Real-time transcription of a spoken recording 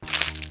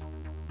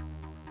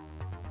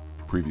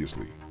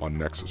Previously on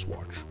Nexus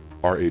Watch,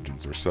 our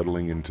agents are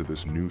settling into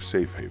this new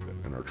safe haven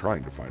and are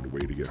trying to find a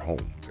way to get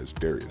home as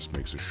Darius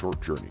makes a short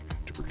journey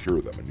to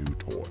procure them a new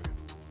toy.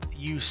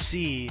 You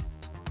see,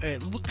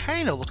 it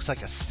kind of looks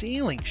like a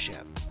sailing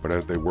ship. But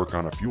as they work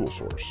on a fuel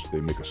source, they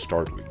make a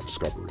startling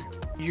discovery.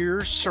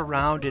 You're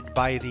surrounded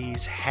by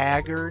these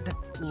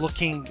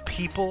haggard-looking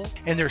people,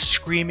 and they're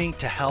screaming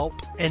to help.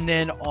 And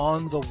then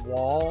on the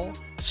wall,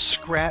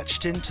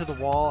 scratched into the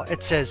wall,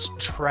 it says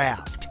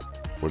trapped.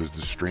 What does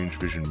this strange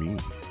vision mean?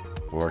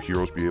 Will our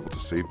heroes be able to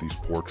save these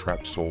poor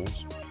trapped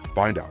souls?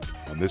 Find out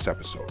on this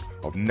episode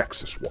of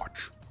Nexus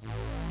Watch.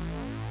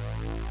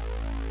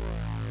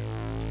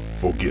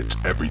 Forget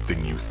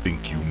everything you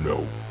think you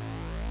know.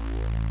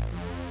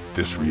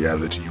 This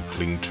reality you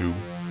cling to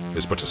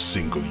is but a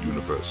single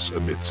universe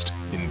amidst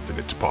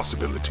infinite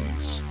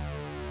possibilities.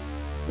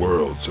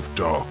 Worlds of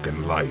dark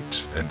and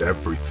light and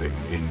everything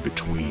in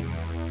between.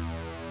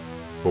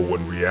 But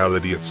when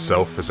reality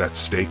itself is at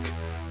stake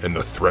and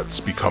the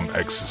threats become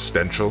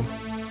existential,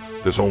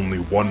 there's only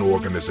one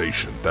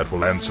organization that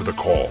will answer the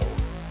call.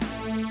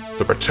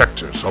 The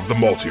protectors of the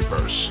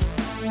multiverse.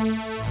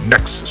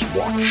 Nexus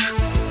Watch.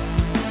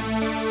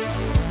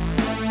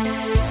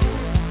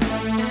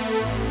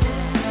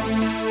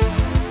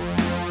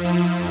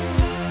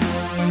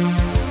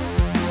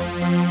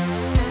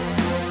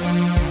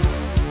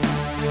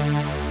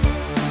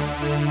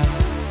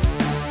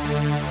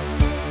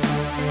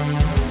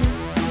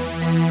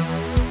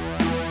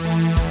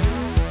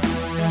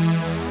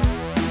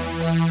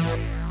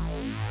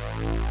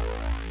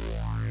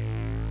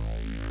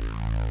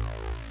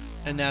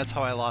 And that's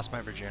how I lost my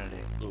virginity.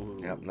 Ooh.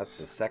 Yep, that's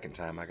the second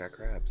time I got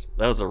crabs.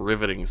 That was a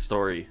riveting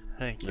story.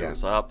 Thank you. There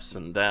was ups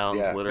and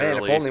downs, literally.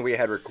 Man, if only we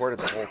had recorded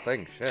the whole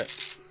thing. Shit.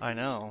 I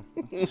know.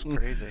 It's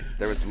crazy.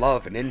 There was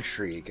love and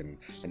intrigue and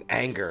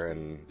anger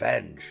and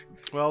venge.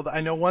 Well, I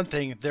know one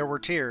thing. There were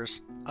tears.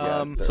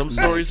 Some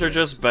stories are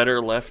just better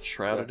left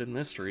shrouded in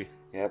mystery.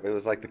 Yep, it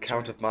was like the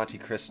Count of Monte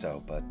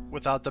Cristo, but...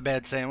 Without the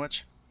bad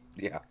sandwich?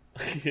 Yeah.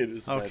 It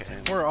is a bad Okay,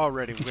 sandwich. we're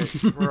already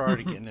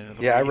getting into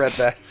the Yeah,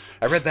 weeds.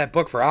 I read that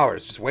book for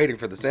hours, just waiting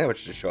for the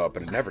sandwich to show up,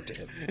 and it never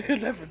did.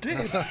 It never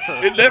did.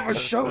 It never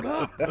showed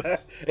up.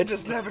 It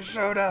just never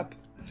showed up.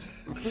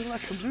 I feel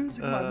like I'm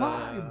losing my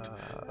mind.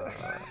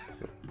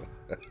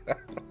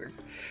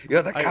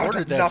 You're the I Count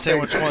ordered of that nothing.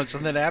 sandwich once,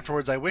 and then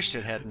afterwards I wished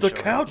it hadn't The showed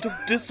Count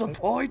up. of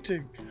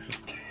Disappointing.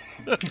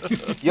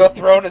 Your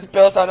throne is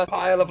built on a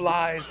pile of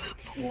lies.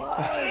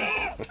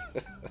 Lies.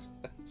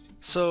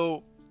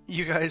 So,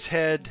 you guys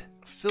had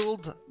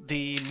filled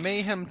the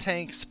mayhem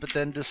tanks, but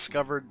then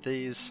discovered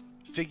these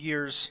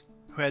figures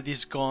who had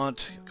these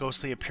gaunt,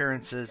 ghostly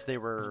appearances. They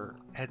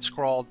had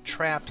scrawled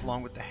trapped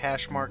along with the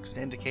hash marks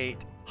to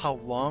indicate how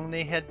long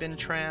they had been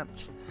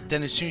trapped.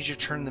 Then as soon as you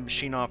turn the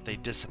machine off, they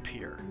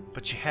disappear.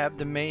 But you have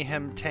the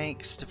mayhem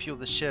tanks to fuel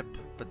the ship,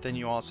 but then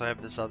you also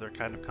have this other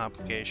kind of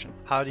complication.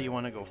 How do you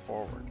want to go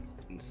forward?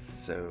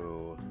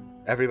 So,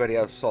 everybody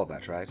else saw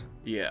that, right?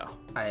 Yeah.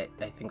 I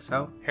think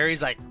so.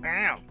 Harry's like,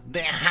 ow,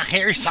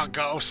 Harry saw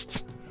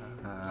ghosts.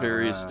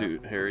 Very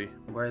astute, Harry.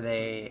 Were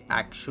they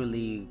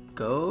actually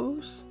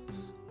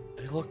ghosts?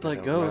 They looked like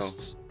don't know.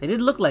 ghosts. They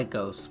did look like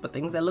ghosts, but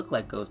things that look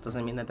like ghosts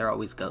doesn't mean that they're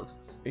always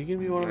ghosts. You can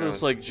be one of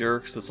those like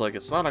jerks that's like,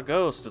 it's not a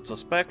ghost, it's a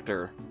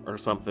specter or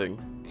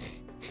something.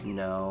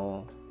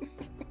 No.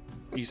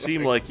 You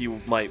seem like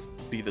you might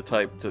be the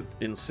type to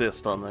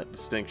insist on that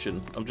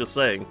distinction. I'm just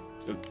saying.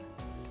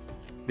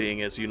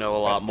 Being as you know a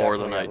lot That's more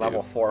than definitely I a do.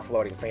 level 4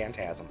 floating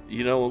phantasm.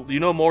 You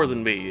know more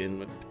than me,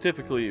 and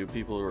typically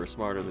people who are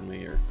smarter than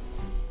me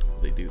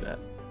they do that.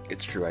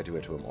 It's true, I do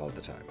it to him all the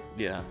time.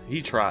 Yeah,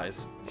 he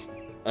tries.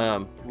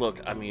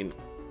 Look, I mean,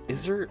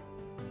 is there,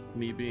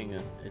 me being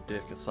a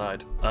dick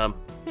aside,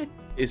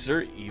 is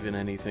there even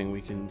anything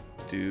we can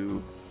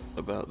do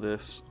about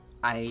this?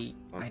 I'm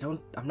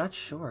not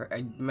sure.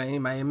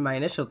 My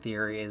initial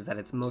theory is that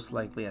it's most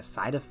likely a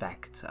side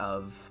effect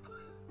of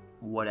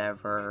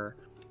whatever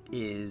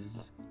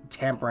is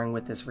tampering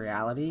with this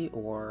reality,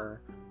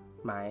 or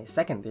my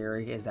second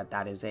theory is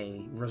that is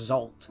a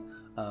result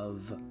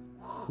of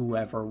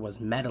whoever was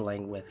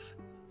meddling with,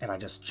 and I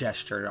just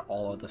gestured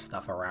all of the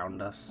stuff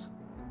around us.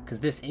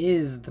 Because this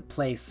is the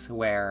place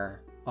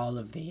where all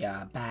of the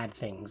bad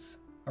things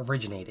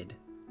originated.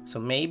 So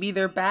maybe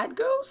they're bad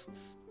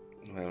ghosts?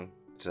 Well,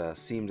 it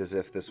seemed as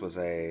if this was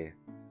a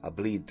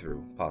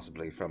bleed-through,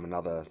 possibly, from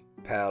another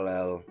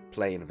parallel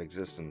plane of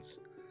existence.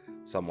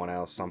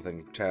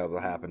 Something terrible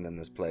happened in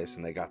this place,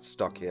 and they got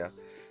stuck here.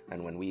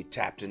 And when we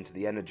tapped into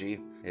the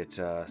energy, it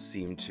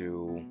seemed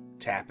to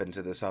tap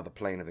into this other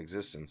plane of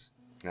existence.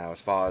 Now,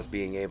 as far as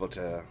being able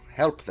to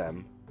help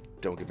them,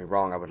 don't get me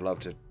wrong, I would love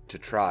to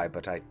try,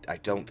 but I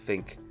don't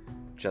think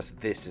just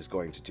this is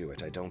going to do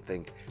it. I don't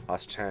think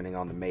us turning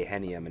on the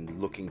Mayhenium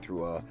and looking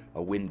through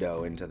a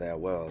window into their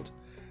world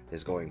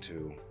is going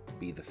to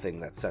be the thing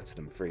that sets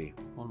them free.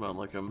 What about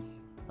like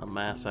a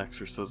mass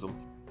exorcism?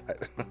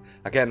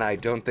 Again, I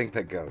don't think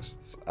they're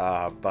ghosts,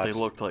 but... They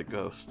looked like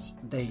ghosts.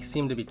 They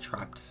seem to be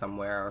trapped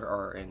somewhere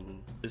or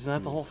in... Isn't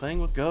that the whole thing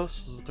with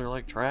ghosts? Is that they're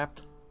like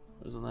trapped?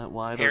 Isn't that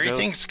why they're Harry ghosts?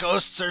 thinks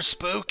ghosts are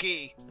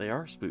spooky. They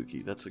are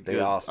spooky. That's a They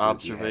good all spooky,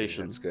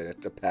 observation. That's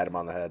good. To pat him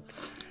on the head.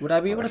 Would I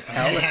be able to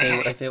tell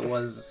if it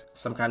was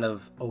some kind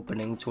of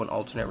opening to an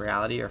alternate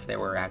reality, or if they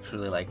were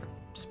actually like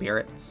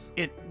spirits?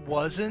 It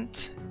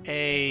wasn't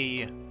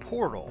a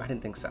portal. I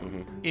didn't think so.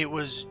 It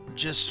was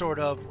just sort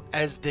of,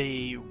 as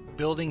the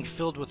building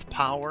filled with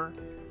power,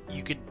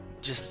 you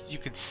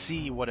could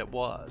see what it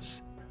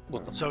was.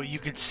 So you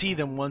could see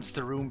them once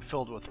the room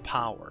filled with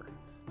power.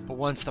 But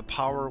once the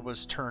power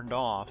was turned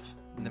off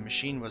and the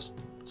machine was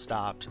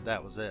stopped,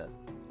 that was it.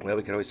 Well,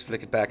 we could always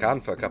flick it back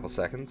on for a couple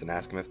seconds and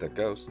ask them if they're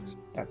ghosts.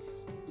 That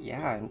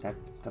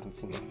doesn't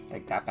seem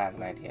like that bad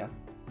an idea.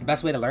 The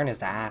best way to learn is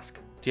to ask.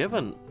 Do you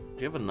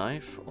have a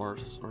knife or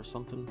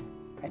something?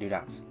 I do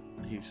not.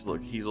 He's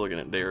looking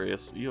at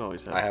Darius. You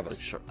always have. I have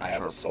sharp.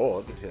 a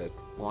sword. Yeah.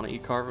 Why don't you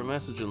carve a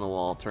message in the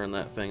wall? Turn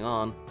that thing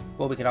on.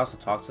 Well, we could also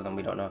talk to them.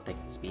 We don't know if they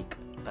can speak.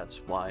 That's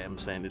why I'm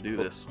saying to do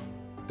this.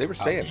 They were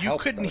saying You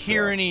help, couldn't though,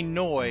 hear to us. any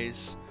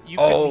noise. You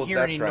Oh, couldn't hear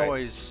that's any right.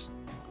 noise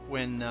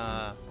when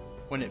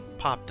it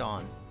popped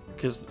on.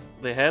 Because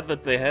they had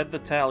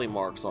the tally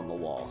marks on the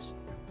walls.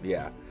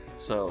 Yeah.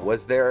 So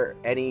Was there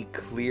any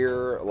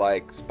clear,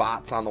 like,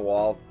 spots on the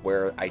wall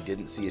where I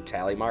didn't see a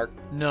tally mark?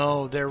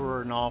 No, there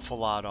were an awful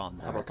lot on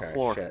there. How about the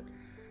floor? Shit.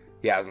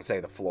 Yeah, I was gonna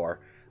say the floor.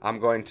 I'm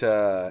going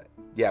to,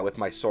 with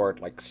my sword,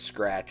 like,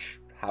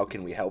 scratch, how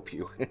can we help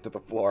you, into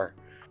the floor.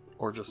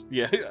 or just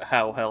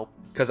how help?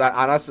 Because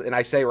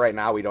I say right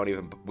now, we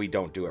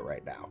don't do it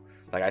right now.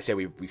 Like I say,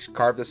 we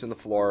carve this in the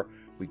floor,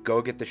 we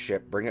go get the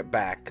ship, bring it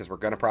back, because we're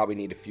going to probably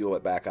need to fuel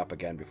it back up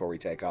again before we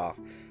take off,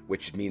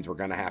 which means we're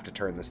going to have to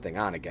turn this thing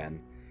on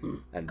again,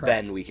 and Correct.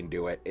 then we can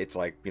do it. It's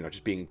like,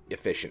 just being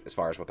efficient as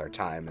far as with our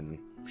time, and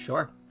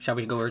Sure. Shall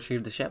we go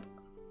retrieve the ship?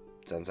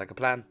 sounds like a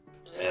plan.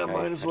 Yeah,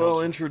 might as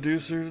well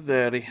introduce her to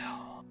Daddy.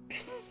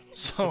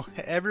 So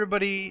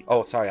everybody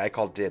Oh, sorry, I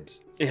called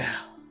dibs. Yeah,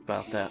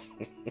 about that.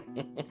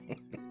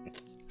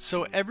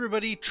 So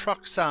everybody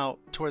trucks out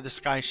to where the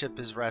skyship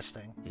is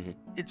resting. Mhm.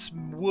 It's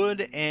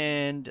wood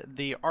and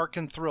the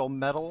Arcanthrill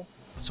metal.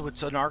 So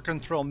it's an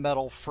Arcanthrill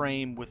metal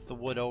frame with the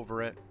wood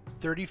over it.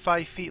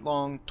 35 feet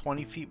long,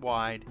 20 feet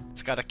wide.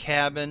 It's got a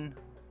cabin,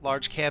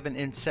 large cabin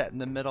inset in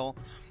the middle.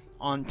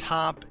 On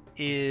top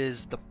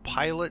is the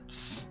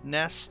pilot's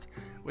nest,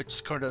 which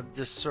is kind of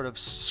this sort of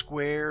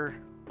square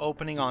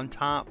opening on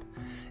top.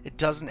 It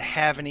doesn't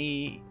have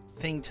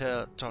anything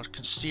to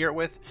steer it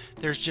with.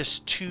 There's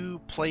just two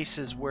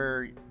places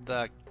where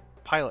the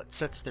pilot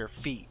sets their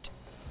feet.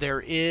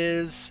 There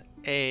is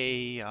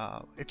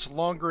it's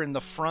longer in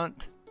the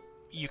front.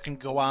 You can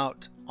go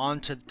out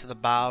onto the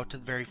bow to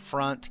the very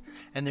front,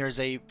 and there's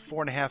a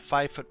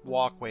 4.5-5 foot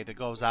walkway that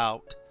goes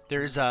out.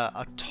 There's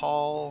a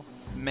tall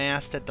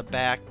mast at the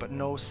back, but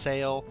no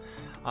sail.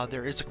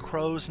 There is a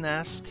crow's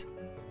nest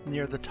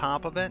near the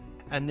top of it,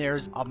 and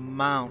there's a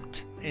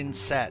mount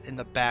inset in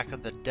the back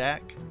of the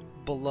deck.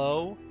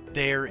 Below,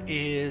 there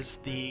is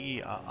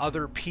the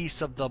other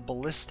piece of the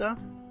ballista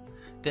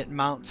that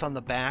mounts on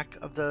the back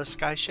of the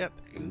skyship.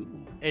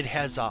 It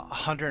has a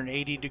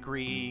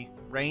 180-degree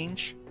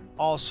range.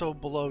 Also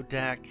below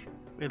deck,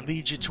 it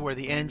leads you to where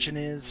the engine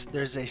is.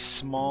 There's a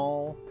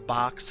small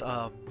box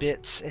of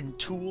bits and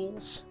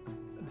tools.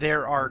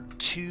 There are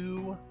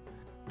two,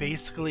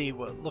 basically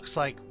what looks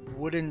like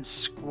wooden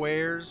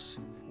squares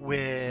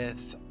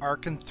with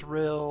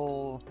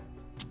Arcanthrill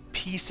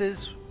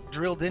pieces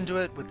drilled into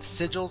it with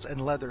sigils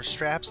and leather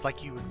straps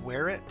like you would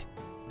wear it.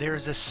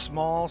 There's a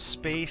small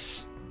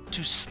space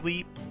to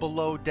sleep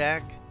below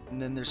deck,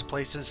 and then there's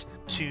places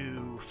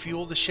to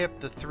fuel the ship,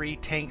 the 3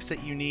 tanks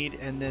that you need,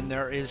 and then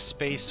there is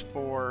space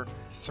for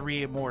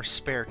 3 more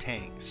spare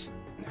tanks.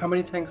 How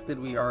many tanks did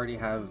we already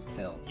have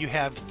filled? You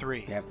have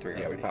 3. We have 3 Yeah,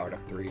 we already. powered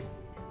up 3.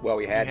 Well,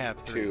 we had have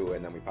 3. 2,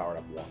 and then we powered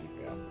up 1.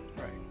 Yeah.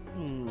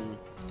 Right.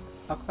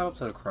 I'll climb up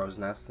to the crow's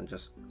nest and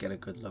just get a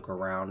good look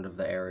around of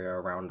the area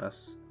around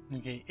us.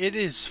 Okay, it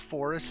is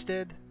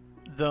forested,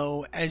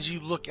 though as you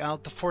look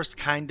out, the forest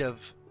kind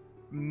of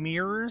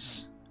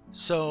mirrors.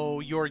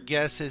 So your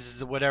guess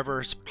is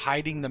whatever's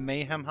hiding the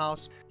Mayhem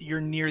House, you're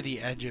near the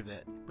edge of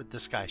it with the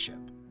skyship.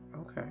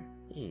 Okay.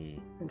 Hmm.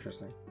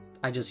 Interesting.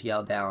 I just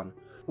yell down.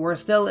 We're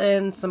still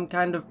in some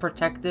kind of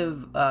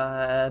protective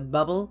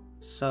bubble,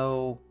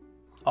 so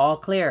all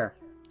clear.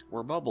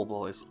 We're bubble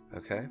boys.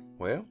 Okay,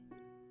 well,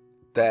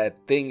 that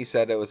thing you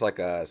said, it was like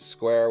a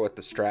square with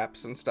the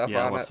straps and stuff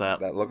Yeah, on what's it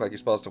that? looked like you're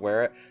supposed to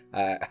wear it.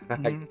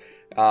 Mhm.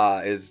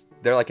 Is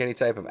there like any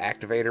type of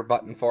activator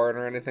button for it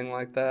or anything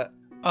like that?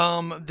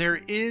 There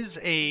is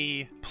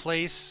a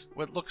place,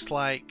 what looks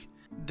like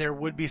there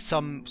would be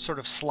some sort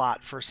of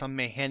slot for some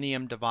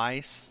Mayhenium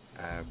device.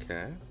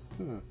 Okay.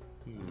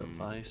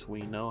 Device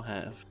we know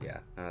have. Yeah,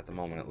 not at the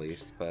moment at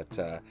least, but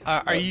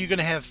Are you going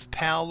to have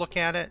Pal look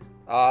at it?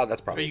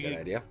 that's probably Are a good you-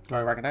 idea. Do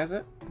I recognize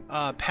it?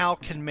 Pal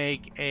can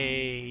make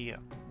a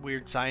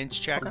weird science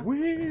check.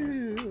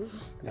 Woo!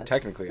 Yeah,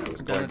 technically, I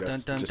was going to Dun,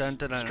 dun, just dun,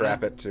 dun, dun,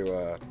 strap it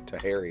to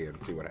Harry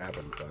and see what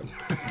happened.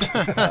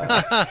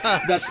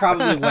 But That's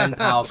probably when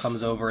Pal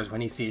comes over, is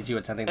when he sees you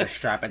attempting to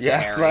strap it to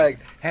Harry. like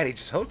Harry,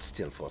 just hold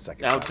still for a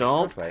second. Now, pal.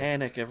 don't Right.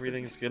 panic.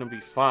 Everything's gonna be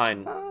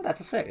fine. Oh,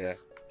 that's a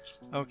 6.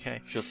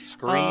 Okay. Just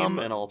scream,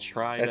 and I'll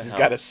try to As he's help.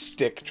 got a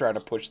stick trying to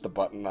push the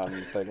button on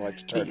the thing, like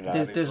to turn it on.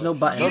 There's, He's there's like, no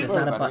button. There's not a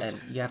 "Don't worry about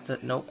button. You have to.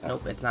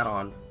 Nope, it's not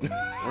on.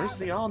 Where's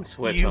the on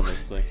switch You- on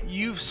this thing?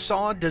 You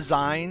saw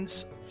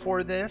designs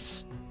for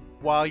this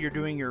while you're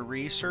doing your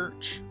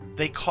research.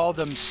 They call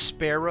them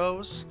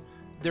sparrows.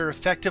 They're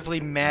effectively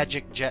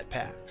magic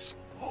jetpacks.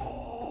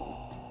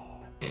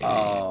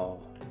 Oh,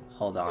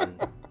 hold on.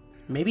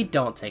 Maybe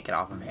don't take it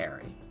off of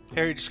Harry.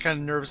 Harry just kind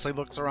of nervously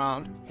looks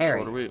around. Harry,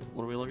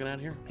 What are we looking at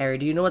here? Harry,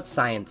 do you know what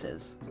science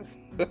is?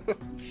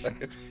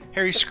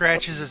 Harry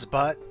scratches his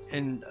butt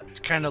and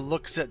kind of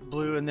looks at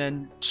Blue and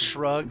then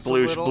shrugs a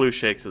little. Blue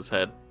shakes his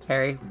head.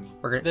 Harry,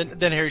 we're gonna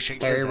Then Harry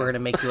shakes Harry, his we're head.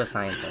 gonna make you a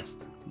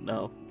scientist.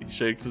 No, he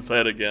shakes his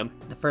head again.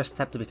 The first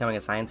step to becoming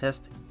a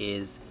scientist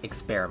is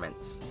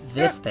experiments.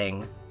 This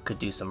thing could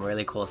do some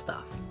really cool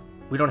stuff.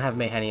 We don't have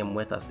Mayhenium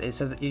with us. It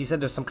says you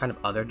said there's some kind of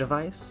other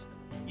device.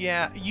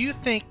 Yeah, you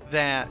think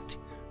that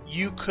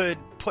you could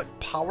put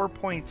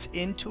PowerPoints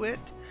into it,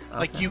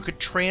 like Okay. you could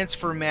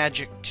transfer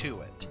magic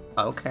to it.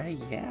 Okay,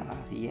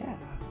 yeah.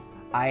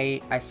 I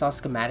saw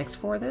schematics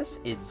for this.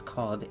 It's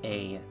called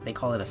they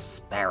call it a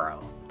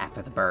sparrow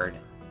after the bird,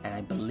 and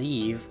I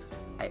believe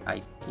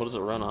I What does it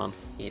run on?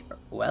 it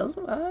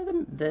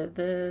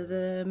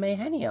the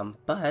Mayhenium,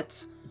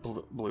 but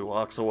Blue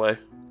walks away.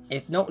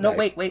 if no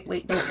Nice.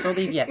 wait don't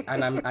leave yet,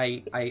 and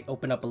I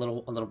open up a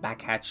little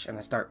back hatch and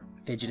I start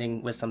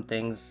fidgeting with some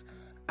things.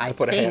 I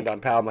Put a think, hand on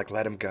Pal. I'm like,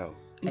 let him go.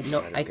 I know.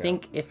 Let him I go.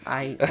 think if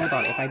I hold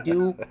on, if I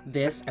do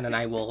this, and then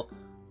I will.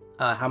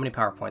 How many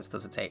PowerPoints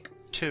does it take?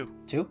 2.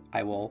 2.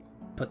 I will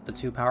put the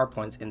 2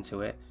 PowerPoints into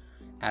it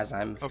as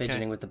I'm Okay.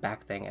 fidgeting with the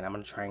back thing, and I'm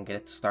gonna try and get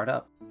it to start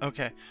up.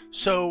 Okay,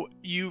 so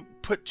you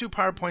put 2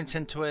 PowerPoints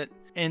into it,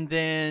 and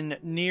then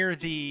near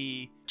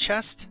the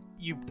chest,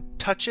 you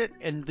touch it,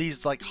 and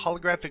these like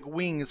holographic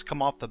wings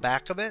come off the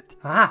back of it,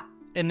 Ah!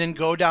 and then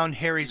go down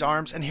Harry's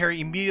arms, and Harry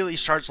immediately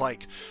starts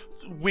like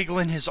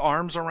wiggling his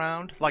arms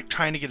around, like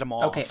trying to get them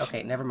off.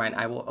 Okay. Never mind.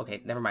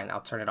 Never mind.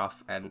 I'll turn it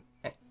off and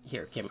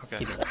here. Give me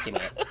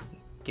it.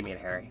 Give me it,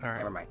 Harry. All right.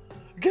 Never mind.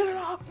 Get it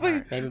off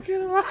me! Maybe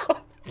Get it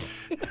off!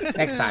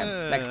 next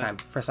time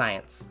for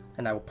science,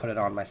 and I will put it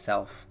on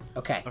myself.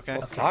 Okay. Okay.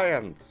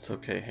 Science. It's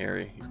okay,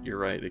 Harry. You're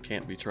right. It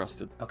can't be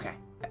trusted. Okay.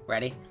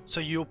 Ready? So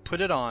you'll put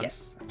it on.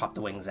 Yes. Pop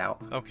the wings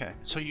out. Okay.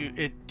 So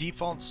it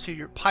defaults to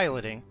your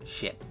piloting.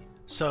 Shit.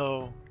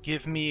 So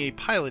give me a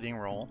piloting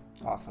roll,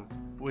 Awesome.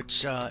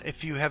 which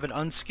if you have it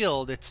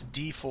unskilled, it's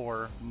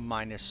D4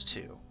 minus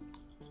 2.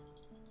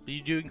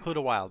 You do include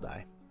a wild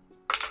die.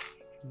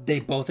 They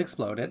both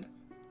exploded,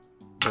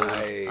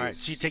 Nice. All right.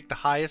 So you take the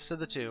highest of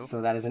the 2.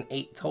 so that is an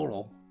 8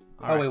 total.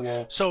 All Wait, right.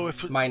 well, So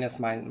if minus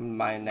my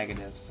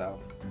negative, so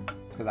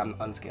because I'm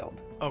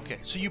unskilled. okay,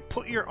 so you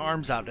put your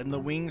arms out and the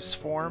wings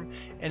form,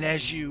 and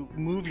as you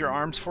move your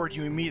arms forward,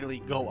 you immediately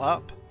go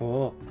up,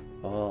 Oh.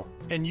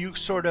 and you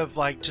sort of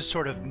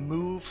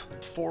move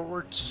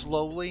forward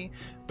slowly.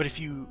 But if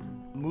you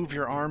move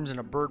your arms in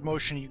a bird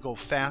motion, you go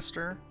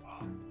faster.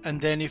 And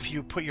then if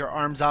you put your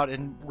arms out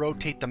and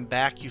rotate them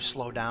back, you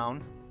slow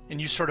down, and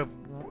you sort of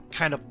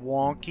kind of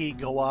wonky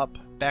go up,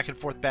 back and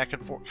forth,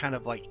 kind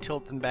of like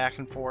tilting back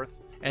and forth,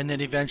 and then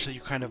eventually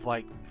you kind of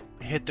like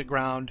hit the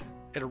ground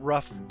at a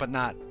rough, but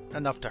not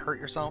enough to hurt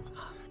yourself.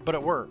 But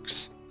it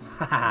works.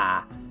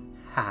 Ha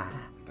ha.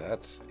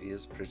 That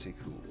is pretty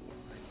cool.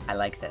 I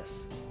like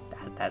this.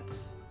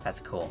 That's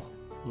cool.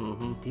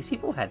 Mm-hmm. These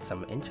people had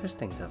some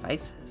interesting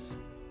devices.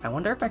 I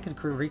wonder if I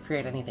could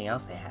recreate anything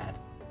else they had.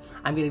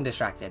 I'm getting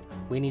distracted.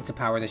 We need to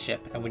power the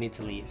ship, and we need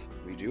to leave.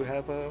 We do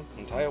have an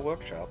entire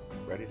workshop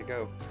ready to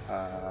go.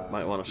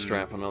 Might want to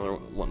strap the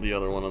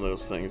other one of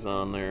those things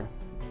on there.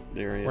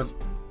 There he is.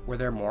 Were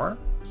there more?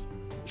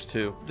 There's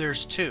 2.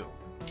 There's 2.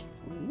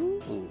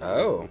 Ooh.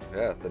 Oh,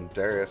 yeah. Then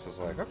Darius is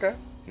like, okay.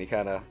 And he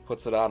kind of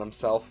puts it on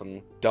himself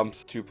and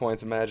dumps 2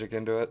 points of magic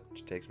into it,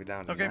 which takes me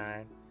down to Okay.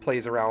 9.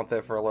 Plays around with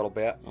it for a little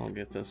bit. I'll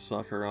get this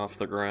sucker off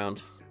the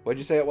ground. What'd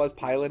you say it was?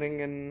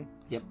 Piloting and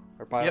Yep.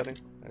 or piloting?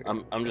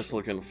 Okay. I'm just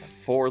looking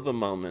for the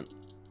moment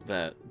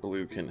that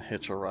Blue can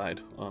hitch a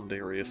ride on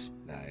Darius.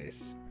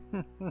 Nice.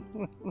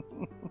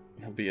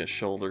 He'll be a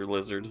shoulder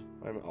lizard.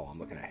 Oh, I'm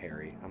looking at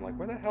Harry. I'm like,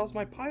 where the hell's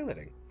my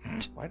piloting?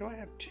 Why do I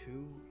have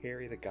 2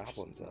 Harry the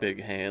Goblins up?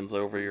 Big hands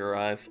over your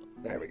eyes.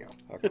 There we go.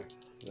 Okay.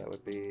 So that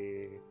would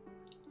be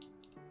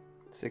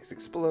 6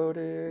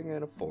 exploding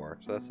and a 4.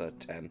 So that's a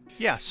 10.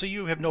 Yeah, so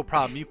you have no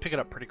problem. You pick it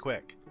up pretty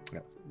quick.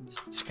 Yep.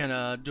 Just kind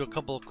of do a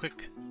couple of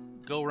quick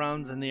go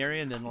rounds in the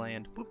area and then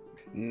land. Whoop.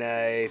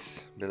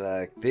 Nice. Be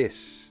like,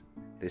 this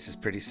is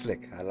pretty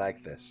slick. I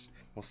like this.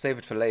 We'll save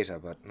it for later,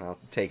 but I'll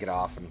take it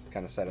off and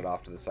kind of set it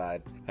off to the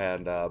side.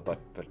 And but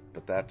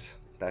that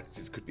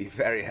could be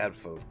very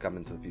helpful come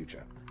into the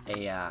future.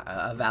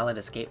 A valid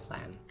escape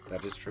plan.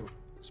 That is true.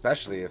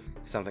 Especially if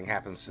something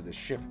happens to the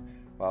ship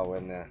while we're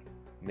in the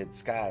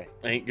mid-sky.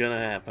 Ain't gonna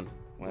happen.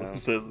 Well.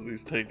 Says as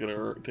he's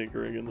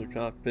tinkering in the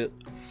cockpit.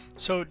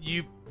 So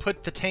you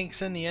put the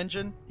tanks in the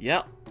engine?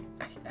 Yeah.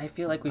 I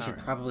feel like we should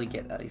probably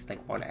get at least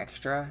like one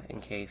extra in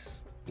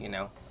case,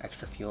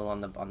 extra fuel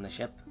on the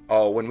ship.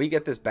 Oh, when we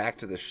get this back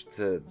to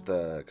the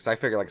because I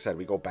figure, like I said,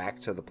 we go back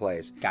to the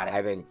place. Got it.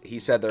 I think he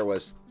said there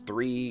was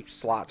 3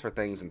 slots for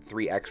things and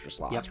 3 extra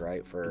slots, Yep.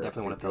 right? For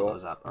Definitely want to fuel. fill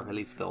those up, or at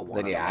least fill one.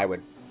 Then of yeah,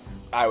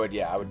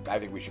 them. I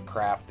think we should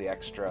craft the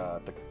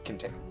extra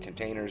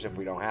containers if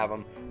we don't have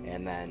them,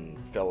 and then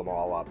fill them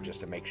all up just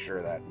to make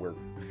sure that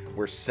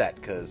we're set.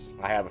 Because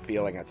I have a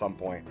feeling at some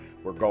point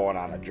we're going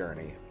on a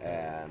journey,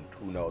 and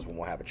who knows when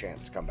we'll have a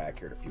chance to come back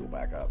here to fuel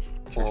back up.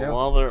 Sure.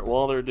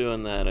 While they're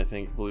doing that, I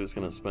think Blue's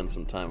gonna spend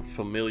some time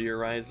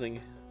familiarizing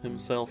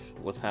himself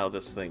with how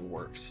this thing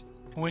works.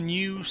 When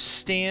you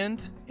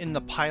stand in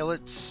the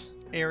pilot's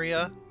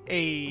area,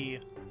 a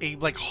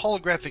like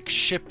holographic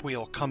ship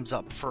wheel comes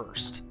up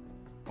first.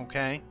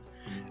 Okay?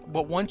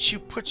 But once you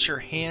put your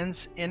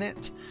hands in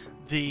it,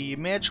 the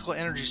magical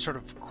energy sort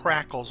of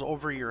crackles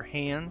over your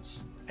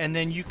hands, and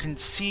then you can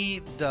see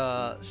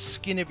the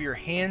skin of your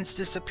hands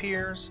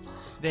disappears,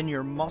 then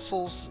your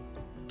muscles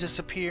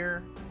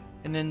disappear,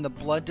 and then the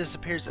blood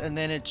disappears, and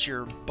then it's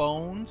your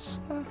bones,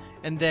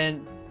 and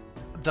then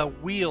the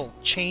wheel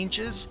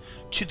changes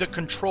to the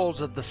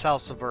controls of the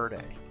Salsa Verde.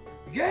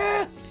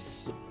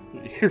 Yes!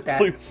 You hear That-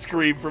 Blue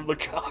scream from the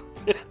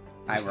cockpit.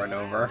 I run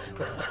over.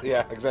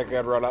 Yeah, exactly.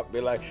 I'd run up and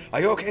be like, "Are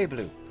you okay,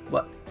 Blue?"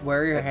 What?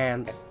 Where are your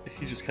hands?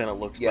 He just kind of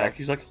looks Yeah. back.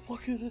 He's like,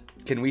 look at it.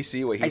 Can we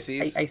see what he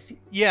sees? I see.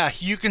 Yeah,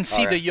 you can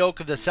see the Alright. yolk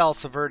of the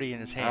Salsa Verde in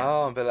his hands.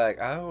 Oh, and be like,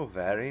 "Oh,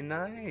 very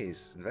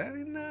nice,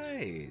 very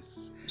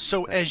nice."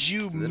 So as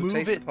you It's a little move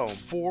taste it of home.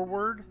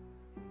 forward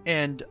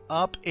and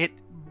up, it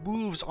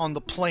moves on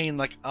the plane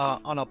like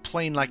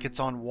it's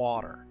on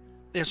water.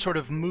 It sort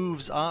of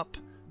moves up.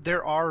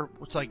 There are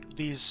like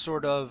these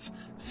sort of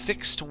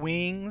fixed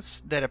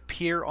wings that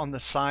appear on the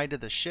side of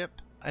the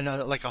ship, and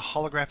like a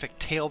holographic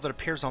tail that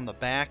appears on the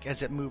back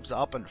as it moves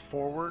up and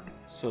forward.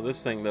 So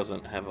this thing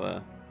doesn't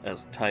have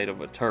as tight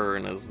of a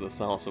turn as the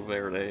Salsa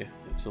Verde.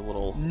 It's a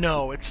little...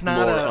 No, it's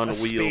not More a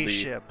unwieldy.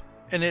 spaceship,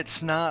 and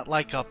it's not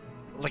like a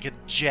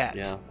jet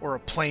Yeah. or a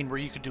plane where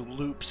you could do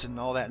loops and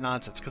all that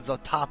nonsense because the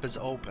top is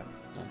open.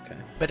 Okay.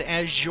 But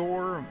as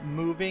you're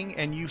moving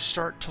and you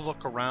start to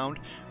look around,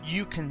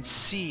 you can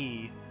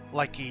see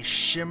like a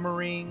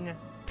shimmering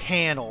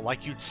panel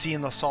like you'd see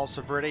in the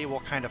Salsa Verde will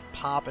kind of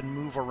pop and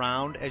move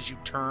around as you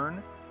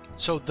turn.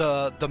 So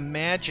the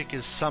magic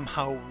is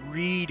somehow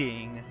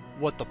reading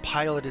what the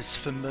pilot is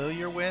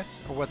familiar with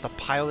or what the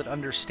pilot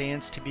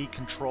understands to be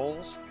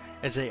controls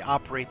as they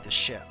operate the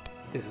ship.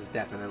 This is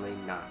definitely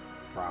not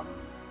from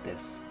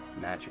this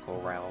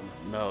magical realm.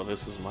 No,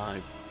 this is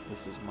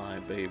my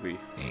baby.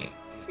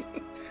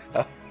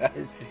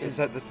 Is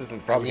This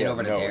isn't from lean him.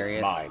 over to No, it's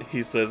Darius. mine.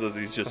 He says as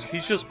he's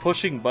just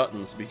pushing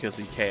buttons because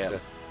he can.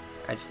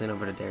 I just lean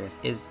over to Darius.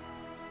 Is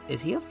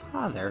he a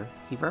father?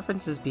 He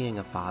references being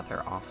a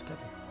father often.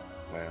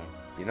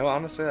 Well,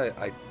 honestly,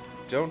 I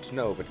don't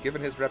know, but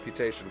given his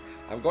reputation,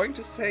 I'm going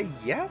to say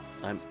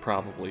yes. I'm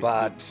probably,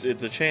 But-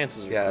 the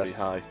chances are Yes.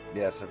 pretty high.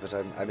 Yes, but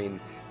I mean,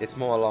 it's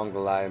more along the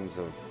lines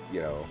of,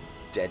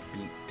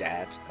 deadbeat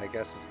dad, I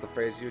guess is the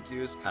phrase you'd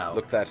use. Oh.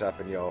 Look that up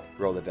and you'll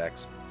roll the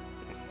decks.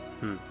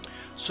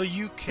 So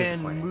you can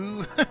Disappointing.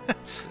 move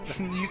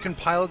you can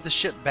pilot the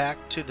ship back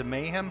to the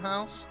Mayhem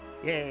house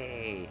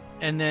Yay!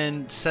 and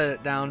then set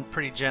it down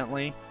pretty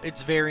gently.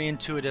 It's very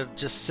intuitive,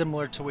 just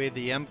similar to the way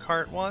the M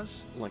cart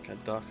was. Like a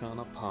duck on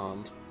a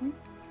pond.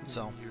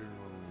 So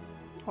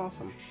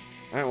Awesome.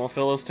 All right, well,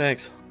 fill those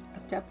tanks.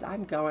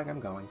 I'm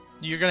going.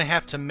 you're gonna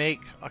have to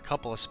make a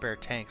couple of spare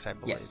tanks, I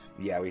believe. Yes.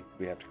 Yeah, we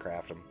have to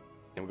craft them.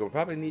 And we'll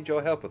probably need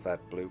your help with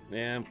that, Blue.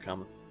 Yeah, I'm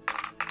coming.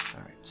 All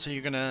right. So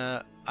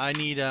I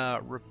need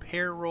a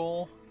repair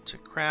roll to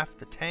craft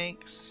the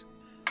tanks.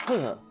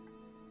 5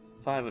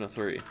 and a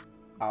 3.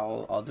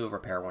 I'll do a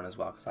repair one as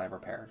well because I have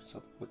repair,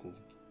 so we can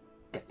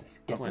get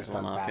Might this as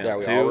well done knock fast. it Yeah,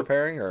 we Two. all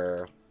repairing,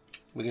 or...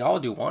 We can all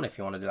do one if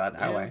you want to do that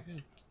way.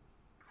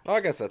 Oh, I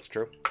guess that's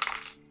true.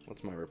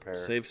 What's my repair?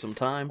 Save some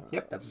time.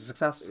 Yep, that's a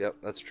success. Yep,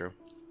 that's true.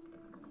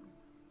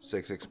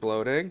 6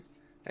 exploding,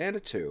 and a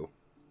 2.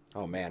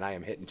 Oh man, I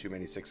am hitting too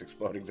many 6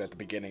 explodings at the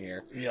beginning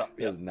here. Yeah.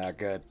 This is not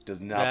good.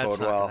 Does not That's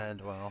bode not well. gonna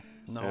end well.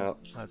 No, Yep.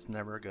 that's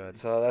never good.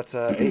 So that's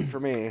 8 for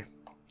me.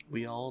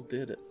 We all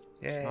did it.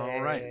 Yay.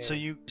 All right. So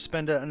you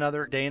spend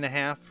another day and a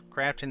half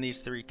crafting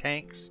these 3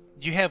 tanks.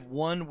 You have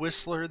one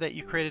whistler that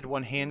you created,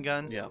 one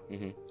handgun. Yeah.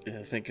 Yeah,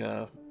 I think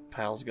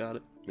Pal's got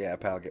it. Yeah,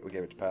 Pal, we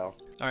gave it to Pal.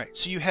 All right.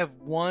 So you have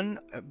one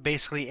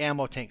basically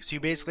ammo tank. So you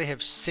basically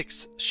have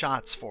 6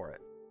 shots for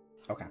it.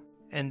 Okay.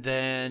 And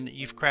then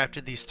you've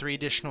crafted these 3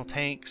 additional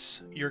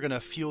tanks. You're gonna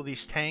fuel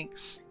these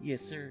tanks.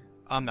 Yes, sir.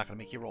 I'm not gonna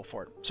make you roll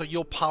for it. So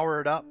you'll power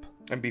it up.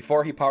 And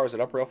before he powers it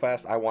up real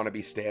fast, I want to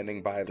be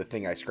standing by the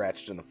thing I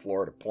scratched in the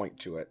floor to point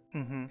to it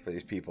Mm-hmm. for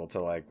these people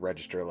to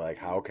register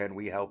how can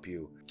we help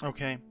you?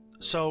 Okay.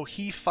 So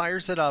he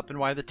fires it up, and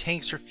while the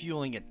tanks are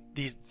fueling it,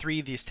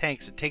 these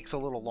tanks, it takes a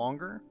little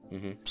longer.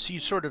 Mm-hmm. So you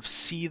sort of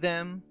see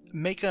them.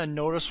 Make a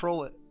notice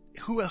roll.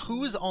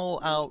 Who is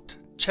all out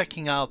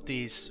checking out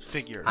these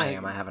figures? I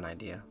am. I have an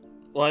idea.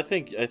 Well, I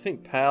think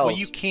Pal's... Well,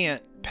 you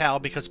can't, Pal,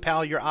 because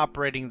Pal, you're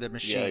operating the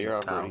machine. Yeah, you're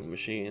operating the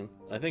machine.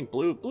 I think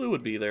Blue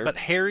would be there. But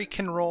Harry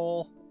can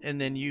roll,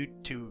 and then you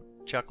two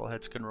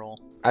chuckleheads can roll.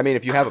 I mean,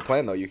 if you have a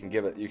plan though, you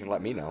can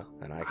let me know,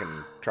 and I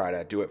can try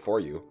to do it for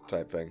you,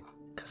 type thing.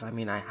 Because I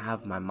mean, I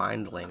have my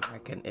mind link. I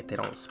can, if they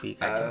don't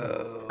speak,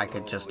 I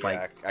could just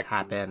I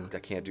tap in. I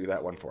can't do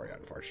that one for you,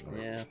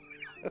 unfortunately. Yeah.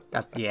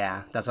 That's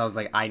what I was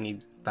like. I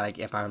need, but like,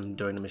 if I'm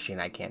doing the machine,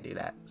 I can't do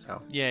that.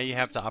 So Yeah, you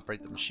have to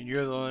operate the machine.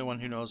 You're the only one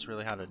who knows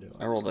really how to do it.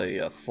 I rolled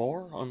a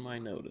 4 on my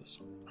notice.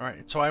 All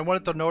right, so I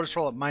wanted the notice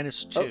roll at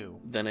 -2.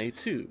 Then a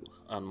 2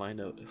 on my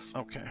notice.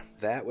 Okay.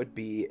 That would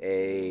be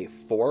a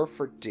 4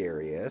 for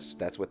Darius.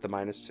 That's with the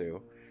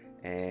 -2,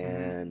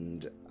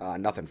 and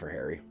nothing for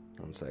Harry.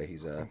 I'll say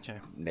he's a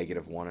Okay.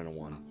 -1 and a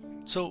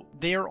 1. So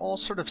they are all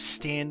sort of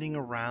standing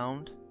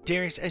around.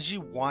 Darius, as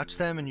you watch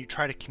them and you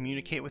try to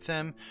communicate with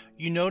them,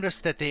 you notice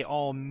that they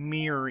all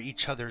mirror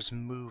each other's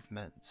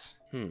movements.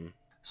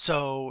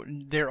 So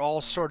they're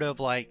all sort of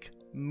like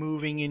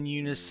moving in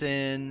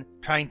unison,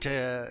 trying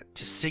to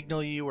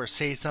signal you or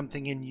say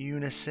something in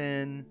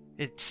unison.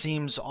 It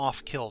seems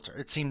off kilter.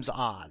 It seems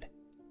odd.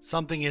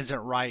 Something isn't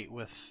right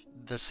with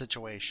the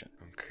situation.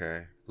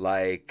 Okay.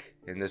 Like,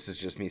 and this is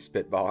just me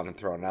spitballing and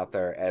throwing it out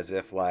there, as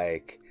if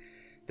like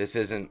this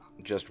isn't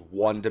just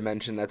one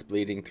dimension that's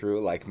bleeding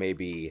through, like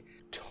maybe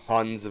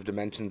tons of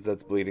dimensions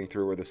that's bleeding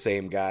through where the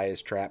same guy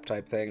is trapped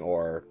type thing,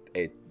 or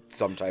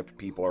some type of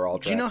people are all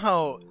trapped. Do you know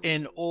how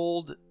in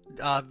old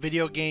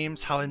video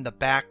games, how in the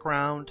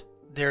background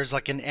there's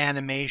like an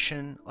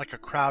animation, like a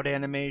crowd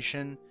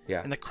animation,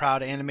 Yeah. and the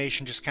crowd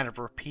animation just kind of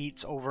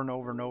repeats over and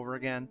over and over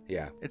again?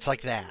 Yeah. It's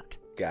like that.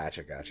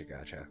 Gotcha.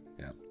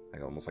 Yeah.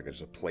 Like almost like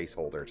just a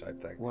placeholder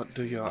type thing. What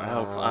do your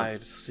elf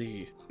eyes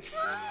see?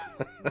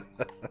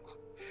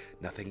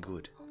 Nothing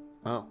good.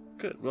 Oh,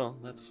 good. Well,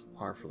 that's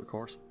par for the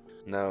course.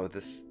 No,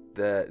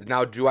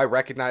 now do I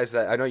recognize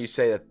that? I know you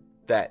say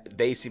that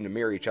they seem to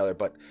mirror each other,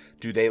 but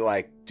do they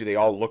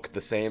all look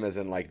the same, as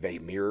in like they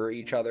mirror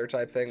each other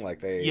type thing?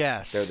 Like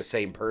Yes. they're the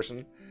same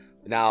person?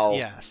 Now,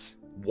 Yes.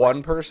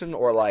 one person,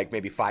 or like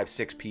maybe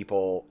 5-6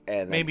 people,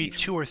 and then Maybe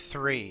each 2 or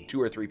 3.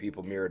 2 or 3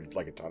 people mirrored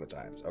like a ton of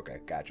times. Okay,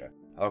 gotcha.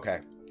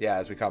 Okay, yeah,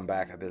 as we come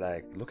back, I'll be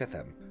like, look at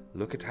them.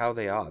 Look at how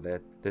they are.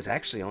 There's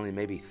actually only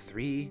maybe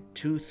 3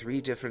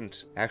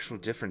 different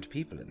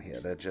people in here.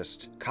 They're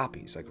just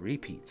copies, like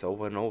repeats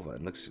over and over.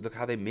 And look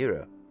how they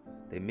mirror.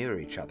 They mirror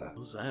each other. What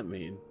does that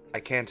mean? I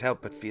can't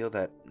help but feel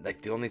that,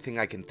 like, the only thing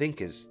I can think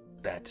is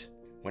that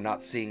we're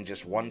not seeing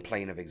just one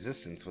plane of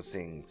existence, we're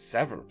seeing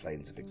several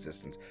planes of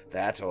existence.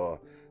 That, or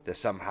they're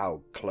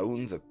somehow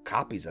clones or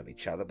copies of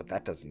each other, but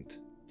that doesn't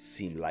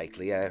seem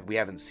likely. We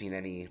haven't seen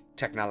any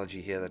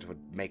technology here that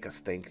would make us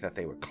think that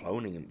they were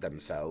cloning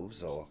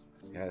themselves, or...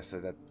 Yeah, so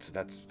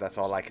that's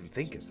all I can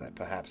think, is that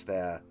perhaps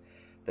they're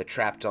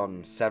trapped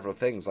on several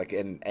things. Like,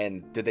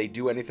 and did they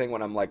do anything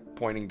when I'm, like,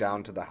 pointing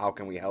down to the how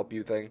can we help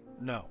you thing?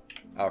 No.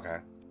 Okay.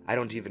 I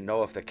don't even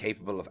know if they're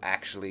capable of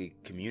actually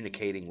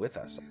communicating with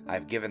us.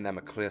 I've given them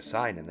a clear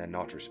sign and they're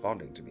not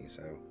responding to me,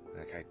 so...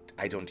 Like,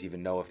 I don't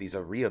even know if these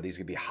are real. These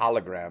could be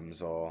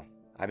holograms, or...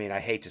 I mean, I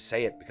hate to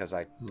say it because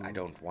I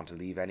don't want to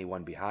leave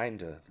anyone behind,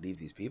 to leave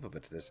these people,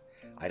 but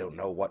I don't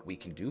know what we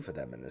can do for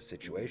them in this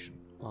situation.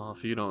 Well,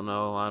 if you don't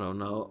know, I don't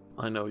know.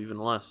 I know even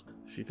less.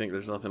 If you think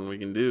there's nothing we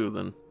can do,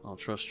 then I'll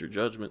trust your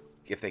judgment.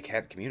 If they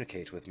can't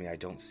communicate with me, I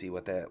don't see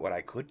what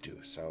I could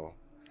do, so...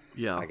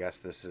 Yeah. I guess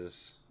this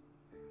is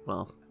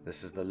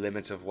the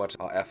limit of what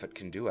our effort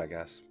can do, I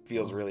guess.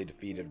 Feels really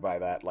defeated by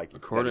that, like,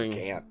 according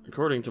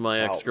to my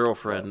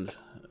ex-girlfriend,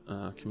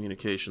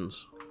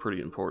 communication's pretty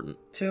important.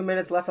 2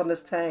 minutes left on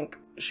this tank.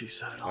 She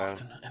said it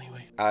often,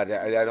 anyway.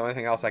 The only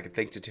thing else I could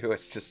think to do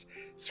is just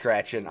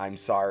scratching "I'm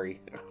sorry,"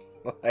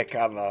 like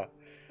on the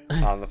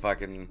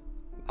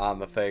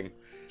thing.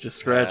 Just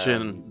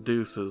scratching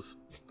deuces.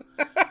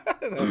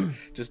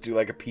 Just do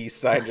like a peace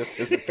sign just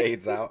as it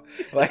fades out.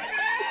 Like,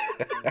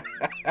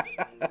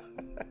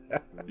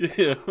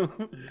 yeah.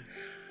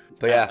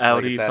 But yeah,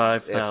 Audi like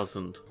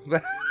 5000.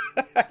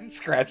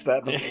 Scratch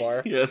that in the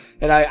floor. Yes.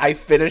 And I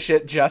finish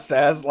it just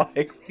as,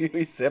 like,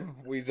 we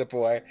zip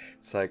away.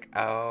 It's like,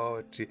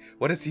 oh, gee,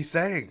 what is he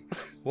saying?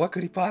 What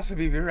could he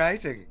possibly be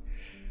writing?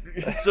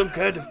 Some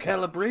kind of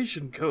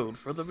calibration code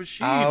for the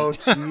machine. Audi.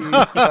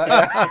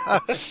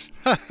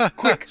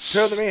 Quick,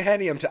 turn the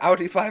Mayhenium to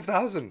Audi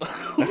 5000.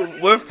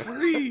 We're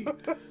free.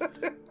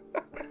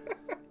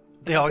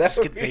 They all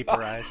just get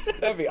vaporized.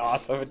 That'd be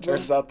awesome. It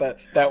turns out that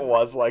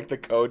was like the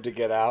code to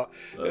get out.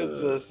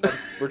 It's just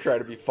we're trying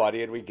to be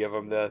funny and we give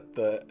them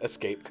the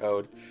escape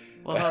code.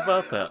 Well, how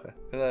about that?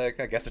 Like,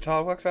 I guess it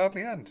all works out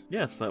in the end.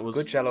 Yes, that was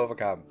Good shall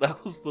overcome.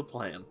 That was the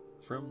plan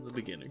from the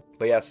beginning.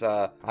 But yes,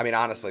 I mean,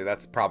 honestly,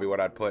 that's probably what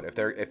I'd put.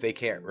 If they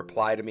can't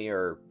reply to me,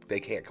 or they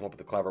can't come up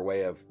with a clever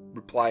way of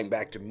replying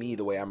back to me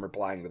the way I'm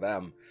replying to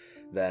them,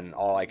 then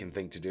all I can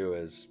think to do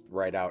is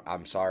write out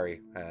 "I'm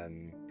sorry"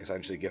 and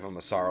essentially give him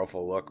a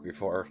sorrowful look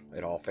before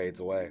it all fades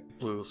away.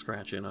 Blue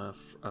scratching a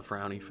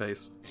frowny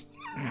face.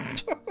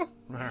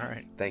 All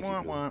right. Thank you,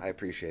 Wah, Blue. wah. I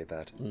appreciate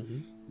that.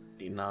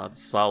 He nods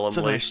It's a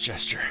solemnly. nice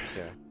gesture.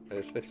 Yeah,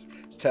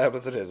 it's terrible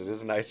as it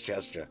is a nice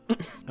gesture.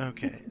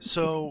 Okay,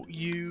 so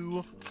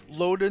you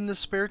load in the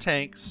spare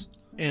tanks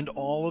and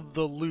all of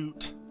the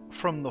loot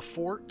from the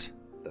fort.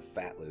 The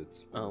fat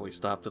loots. Oh, we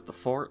stopped at the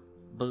fort.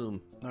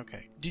 Boom.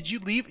 Okay. Did you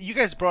leave? You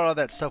guys brought all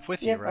that stuff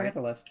with Yeah, you, I right? got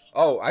the list.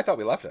 Oh, I thought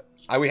we left it.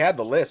 We had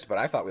the list, but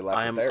I thought we left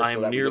I it am there. I so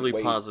am that we nearly could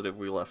wait. positive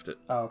we left it.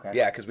 Oh, okay.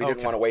 Yeah, because we didn't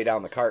Okay. want to weigh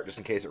down the cart just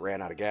in case it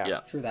ran out of gas. Yeah.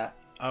 True that.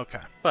 Okay.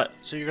 But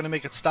So you're gonna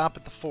make it stop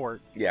at the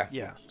fort. Yeah.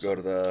 Yeah. Go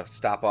to the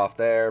stop off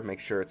there, make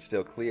sure it's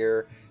still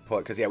clear.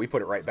 Because we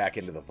put it right back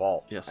into the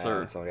vault. Yes, sir.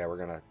 And so we're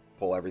gonna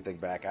pull everything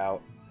back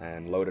out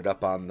and load it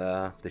up on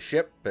the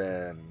ship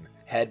and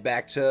head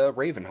back to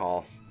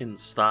Ravenhall. in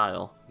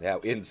style. Yeah,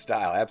 in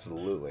style,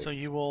 absolutely. So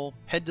you will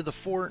head to the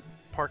fort,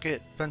 park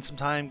it, spend some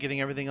time getting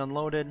everything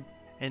unloaded,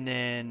 and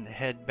then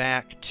head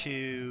back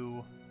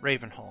to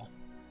Ravenhall.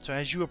 So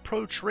as you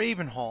approach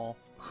Ravenhall,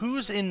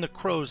 who's in the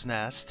crow's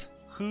nest?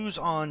 Who's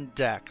on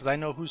deck? Because I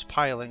know who's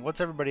piloting.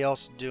 What's everybody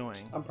else doing?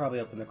 I'm probably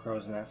up in the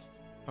crow's nest.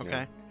 Okay.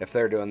 Yeah. If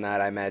they're doing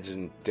that, I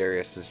imagine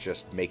Darius is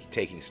just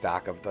taking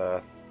stock of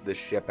the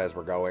ship as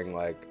we're going,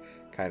 like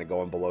kind of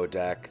going below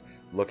deck,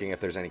 looking if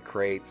there's any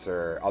crates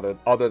or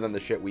other than the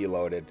shit we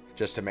loaded,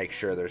 just to make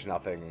sure there's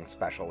nothing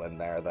special in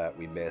there that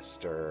we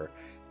missed, or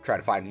try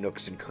to find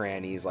nooks and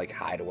crannies like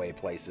hideaway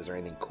places or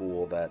anything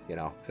cool that,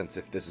 since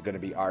if this is going to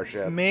be our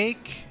ship.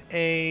 Make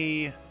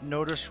a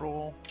notice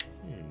roll,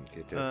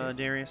 Good job.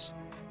 Darius.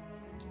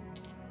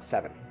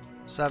 7.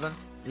 7.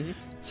 Mhm.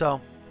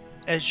 So,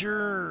 as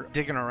you're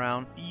digging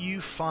around,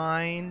 you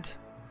find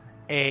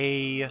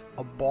a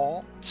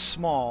ball,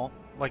 small,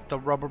 like the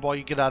rubber ball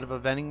you get out of a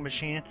vending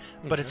machine,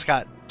 but it's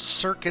got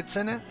circuits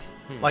in it,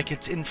 like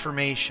it's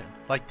information,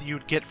 like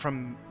you'd get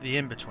from the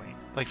in-between,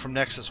 like from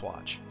Nexus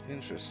Watch.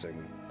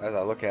 Interesting. As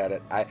I look at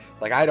it, I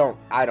don't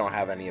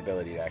have any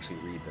ability to actually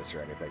read this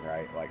or anything,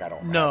 right? Like I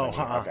don't. No,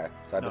 have any, Okay,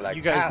 so I'd be like,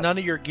 you guys, "Pal, none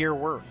of your gear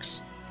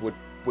works.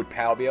 would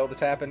Pal be able to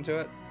tap into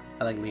it?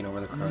 I lean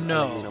over the crow.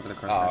 No. I lean over the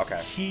crow's Oh, nest.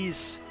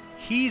 okay.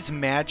 He's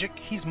magic.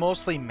 He's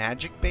mostly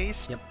magic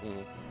based, Yep.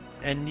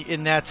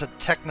 and that's a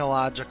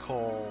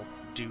technological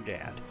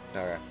doodad.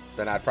 Okay.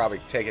 Then I'd probably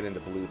take it into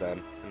Blue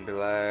then and be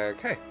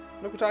like, hey,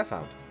 look what I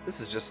found. This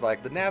is just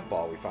like the nav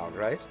ball we found,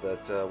 right?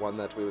 That one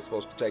that we were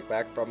supposed to take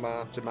back from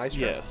to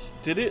Maestro. Yes.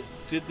 Did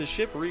the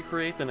ship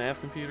recreate the nav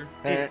computer?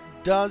 It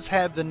does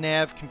have the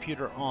nav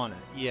computer on it.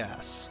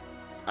 Yes.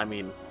 I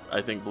mean,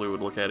 I think Blue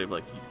would look at it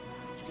like you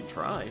can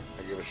try.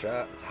 I give it a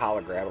shot. It's a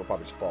hologram. It'll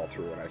probably just fall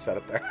through when I set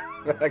it there.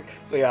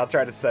 So yeah, I'll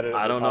try to set it. In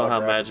I this don't know how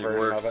holographic magic version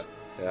of works. it.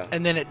 Yeah.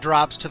 And then it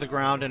drops to the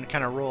ground and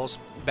kind of rolls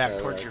back Yeah,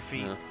 towards right. your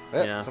feet.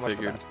 Yeah, so much for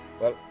figured. that.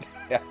 Well,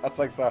 yeah, that's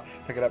like so.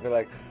 Pick it up, be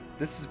like,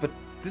 this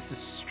is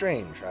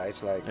strange,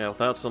 right? Like, Yeah,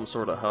 without some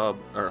sort of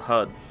hub or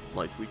HUD,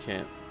 like we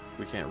can't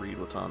read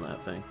what's on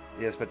that thing.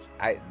 yes, but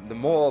the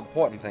more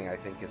important thing I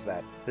think is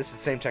that this is the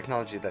same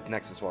technology that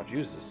Nexus Watch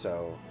uses.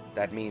 So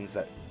that means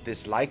that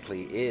this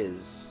likely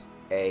is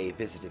a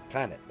visited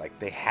planet. Like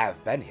they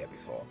have been here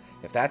before.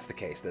 If that's the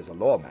case, there's a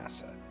lore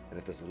master, and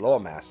if there's a lore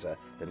master,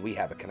 then we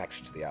have a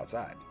connection to the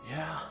outside.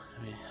 Yeah,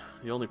 I mean,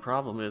 the only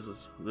problem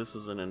is this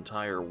is an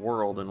entire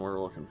world, and we're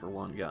looking for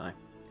one guy.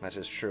 That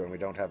is true, and we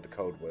don't have the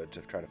code word to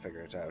try to figure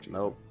it out. Either.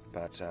 Nope.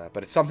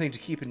 But it's something to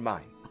keep in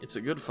mind. It's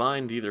a good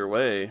find either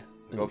way.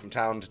 Go from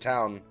town to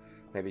town.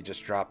 Maybe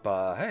just drop.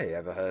 Hey,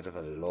 ever heard of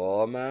a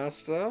lore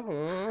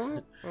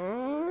master?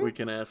 Huh? We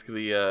can ask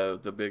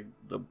the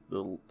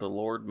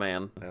Lord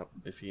man Yep.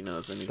 if he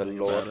knows The anything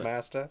lord about it.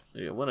 master.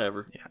 Yeah,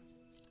 whatever.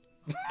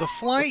 The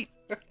flight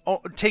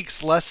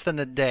takes less than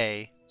a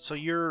day, so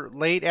you're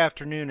late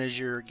afternoon as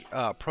you're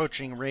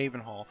approaching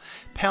Ravenhall.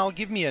 Pal,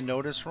 give me a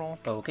notice roll.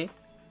 Okay.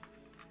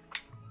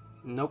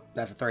 Nope,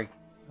 that's a 3.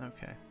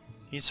 Okay.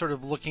 He's sort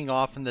of looking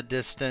off in the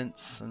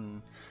distance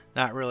and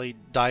not really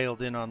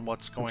dialed in on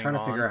what's going I'm trying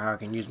on. to figure out how I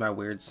can use my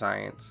weird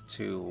science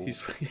to.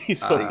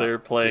 He's up there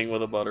playing just-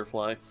 with a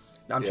butterfly.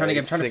 I'm Yeah, trying to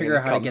he's singing figure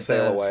out how to Come get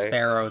Sail the Away.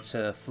 sparrow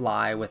to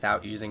fly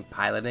without using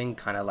piloting,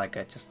 kind of like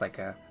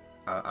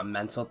a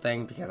mental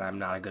thing because I'm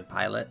not a good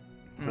pilot.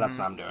 So that's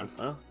what I'm doing.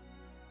 Well,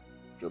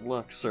 good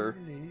luck, sir.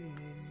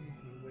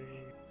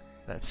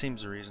 That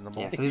seems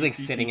reasonable. Yeah, so he's like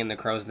sitting in the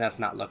crow's nest,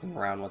 not looking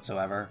around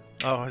whatsoever.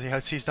 Oh,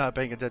 yes, he's not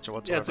paying attention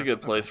whatsoever. Yeah, it's a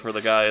good place for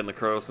the guy in the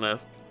crow's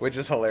nest. Which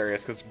is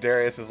hilarious because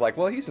Darius is like,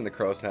 well, he's in the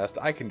crow's nest.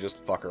 I can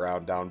just fuck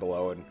around down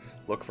below and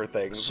look for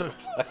things. So-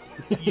 It's like-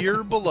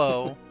 You're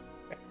below.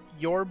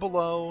 You're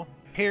below.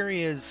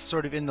 Harry is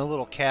sort of in the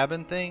little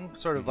cabin thing,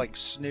 sort of like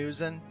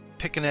snoozing,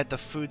 picking at the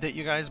food that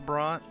you guys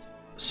brought.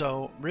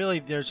 So really,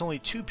 there's only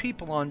 2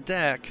 people on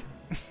deck,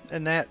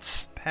 and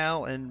that's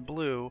Pal and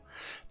Blue.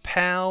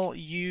 Pal,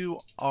 you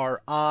are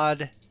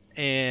odd,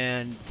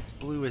 and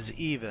Blue is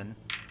even.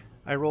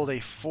 I rolled a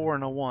 4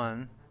 and a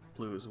 1,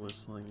 Blue is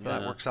whistling. so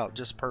that works out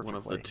just perfectly.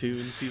 One of the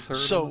tunes he's heard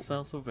So- in the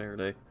Salsa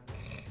Verde.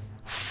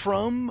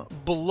 From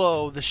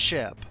below the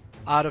ship,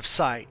 out of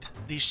sight,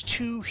 these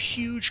two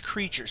huge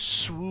creatures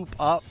swoop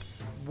up.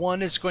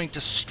 One is going to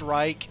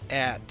strike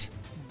at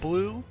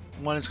Blue.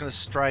 One is going to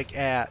strike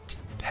at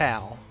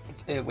Pal.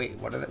 Wait,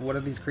 what are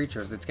these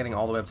creatures? It's getting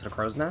all the way up to the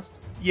crow's nest?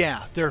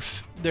 Yeah,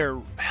 they're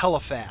hella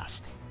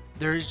fast.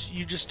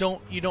 You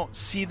don't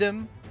see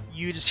them.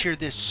 You just hear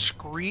this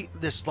screech,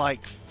 this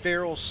like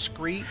feral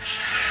screech,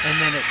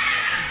 and then it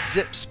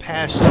zips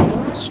past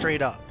you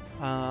straight up.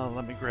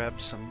 Let me grab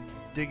some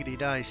diggity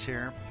dice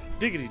here.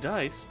 Diggity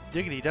dice.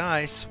 Diggity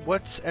dice.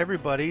 What's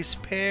everybody's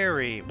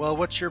parry? Well,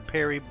 what's your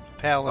parry,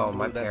 Pal? And Oh,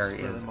 my Blue? That's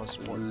parry really is the most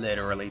important.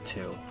 literally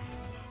 2.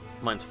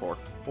 Mine's 4.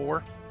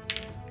 4.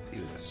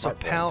 He was a So smart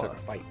boy and Pal, took a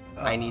fight.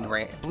 I need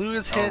Blue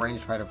is I'm a hit.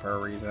 ranged fighter for a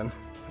reason.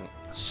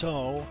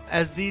 So,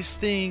 as these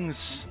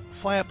things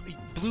fly up,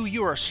 Blue,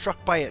 you are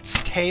struck by its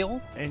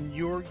tail, and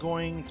you're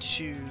going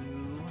to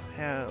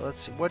have, let's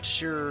see,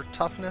 what's your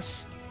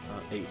toughness?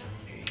 8.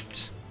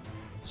 8.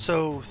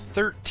 So,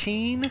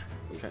 13.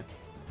 Okay.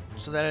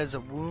 So that is a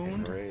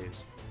wound.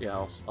 Raise. Yeah,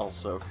 I'll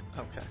soak.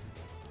 Okay.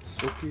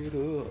 Soak it up.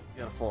 You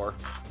got a 4.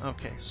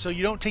 Okay, so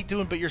you don't take the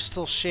wound, but you're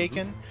still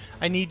shaken.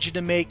 I need you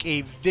to make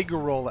a vigor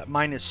roll at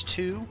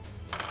 -2.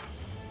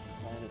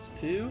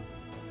 -2.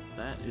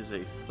 That is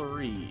a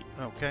 3.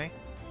 Okay.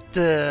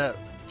 The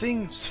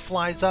thing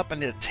flies up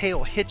and the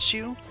tail hits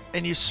you,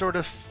 and you sort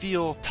of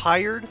feel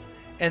tired,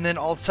 and then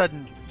all of a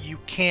sudden you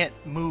can't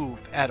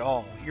move at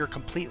all. You're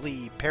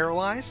completely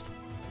paralyzed.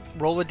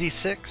 Roll a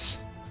d6.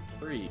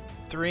 3.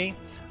 3.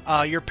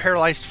 You're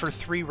paralyzed for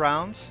 3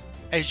 rounds.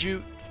 As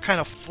you kind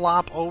of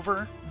flop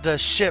over, the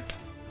ship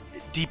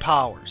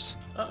depowers.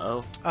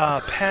 Uh-oh.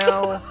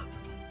 Pal,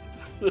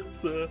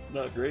 That's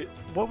not great.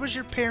 what was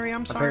your parry?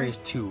 I'm My sorry. parry is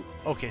 2.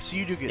 Okay, so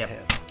you do get Yep.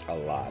 hit. A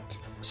lot.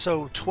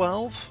 So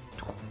 12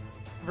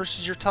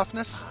 versus your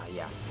toughness.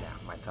 Yeah.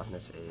 My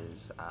toughness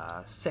is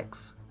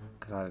 6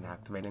 because I didn't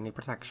activate any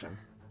protection.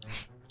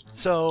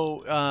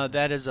 So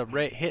that is a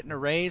hit and a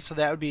raise. So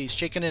that would be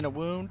shaken in a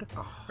wound.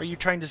 Oh. Are you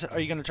going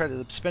to try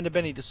to spend a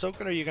Benny to soak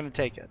it, or are you going to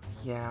take it?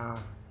 Yeah,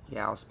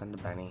 I'll spend a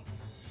Benny.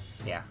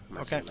 Yeah.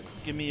 Okay.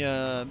 Give me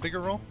a bigger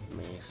roll. Let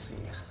me see.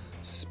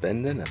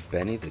 Spending a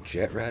Benny the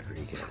Jet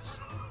Rodriguez.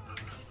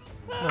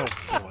 Oh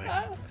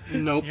boy,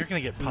 Nope. you're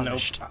going to get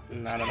punished.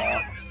 Not at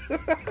all.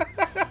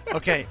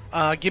 Okay.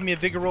 Give me a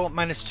vigor roll at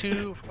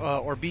 -2,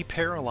 or be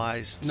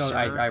paralyzed. No,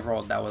 sir. I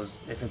rolled. That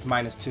was, if it's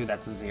 -2,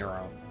 that's a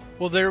 0.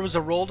 Well, there was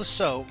a roll to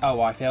soak, Oh,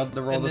 well, I failed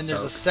the roll and to then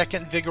there's a soak.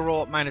 second vigor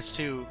roll at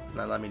 -2.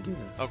 Now let me do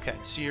this. Okay,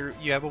 so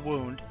you have a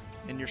wound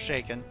and you're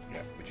shaken.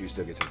 Yeah, but you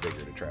still get to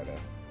vigor to try to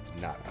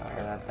not.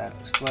 That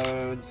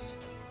explodes.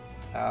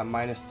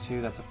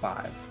 -2, that's a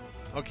 5.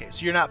 Okay,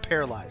 so you're not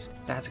paralyzed.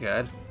 That's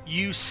good.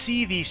 You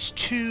see these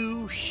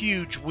two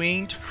huge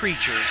winged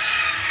creatures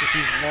with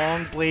these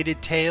long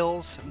bladed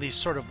tails and these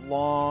sort of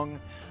long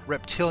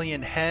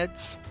reptilian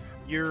heads.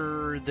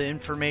 You're the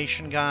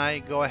information guy.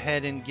 Go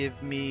ahead and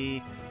give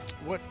me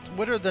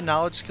what are the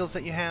knowledge skills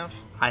that you have?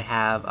 I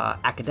have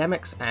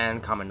academics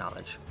and common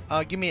knowledge.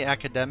 Give me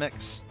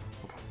academics.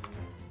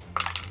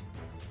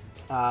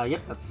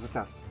 Yep, that's a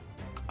success.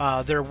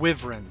 They're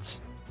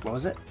wyverns. What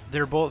was it?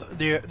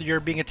 You're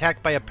being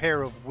attacked by a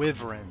pair of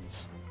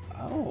wyverns.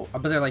 Oh,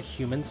 but they're like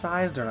human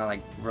sized. They're not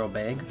like real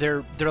big.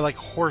 They're like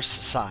horse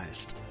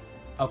sized.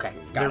 Okay,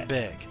 They're got it.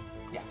 big.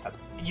 Yeah, that's.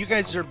 You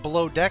guys are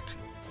below deck,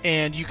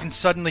 and you can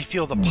suddenly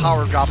feel the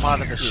power drop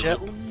out of the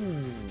ship,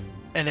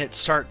 and it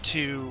start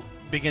to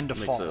begin to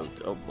Makes fall.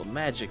 a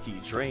magic-y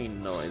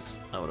drain noise,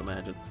 I would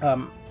imagine.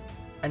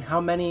 And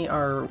how many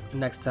are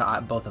next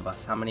to both of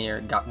us? How many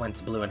went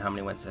to Blue and how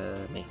many went to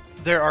me?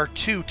 There are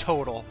 2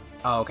 total.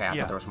 Oh, okay. I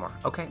Yeah. thought there was more.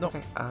 Okay. No.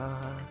 Okay.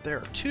 There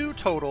are 2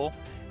 total,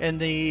 and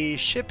the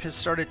ship has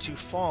started to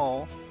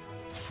fall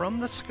from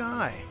the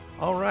sky.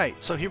 All right,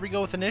 so here we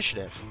go with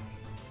initiative.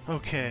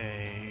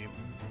 Okay,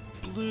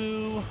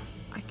 Blue,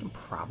 I can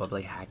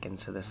probably hack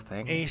into this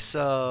thing. Ace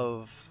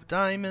of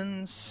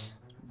Diamonds.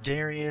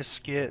 Darius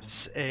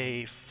gets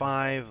a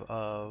 5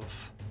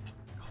 of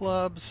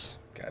Clubs.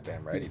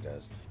 Goddamn right he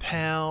does.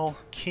 Pal,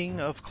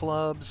 King of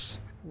Clubs.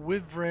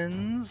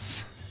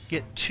 Wyverns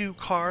get 2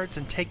 cards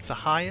and take the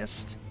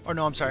highest. Or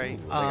no, I'm sorry. Ooh,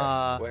 they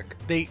got quick.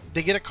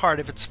 They get a card.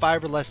 If it's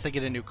 5 or less, they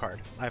get a new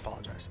card. I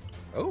apologize.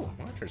 Oh,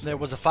 interesting. There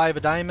was a 5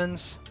 of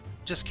Diamonds.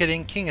 Just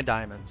kidding. King of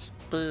Diamonds.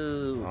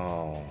 Boo.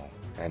 Oh,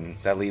 and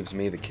that leaves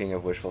me the king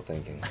of wishful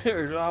thinking.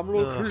 I'm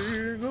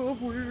the king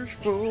of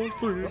wishful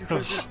thinking.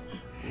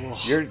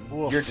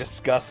 Your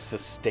disgust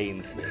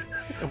sustains me.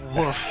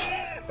 Woof.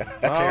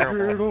 It's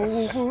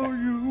terrible. Over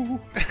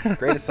you.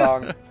 Greatest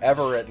song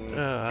ever written.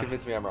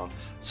 Convince me I'm wrong.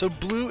 So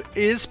Blue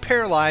is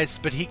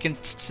paralyzed, but he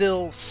can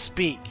still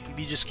speak.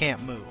 He just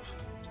can't move.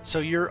 So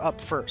you're up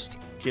first.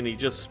 Can he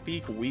just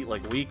speak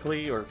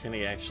weakly, or can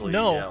he actually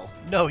No, yell?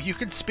 no, you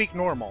can speak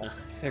normal.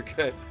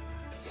 Okay.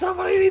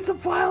 Somebody needs to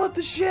pilot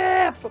the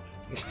ship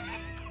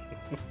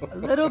A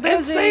little and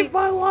busy. save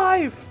my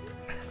life.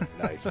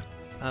 Nice.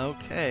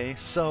 Okay,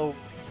 so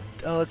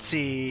let's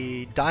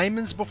see.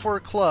 Diamonds before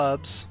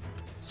clubs.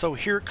 So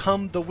here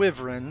come the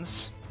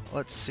wyverns.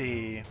 Let's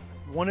see.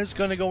 One is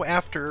going to go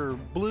after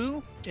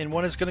Blue, and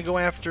one is going to go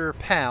after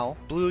Pal.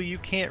 Blue, you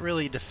can't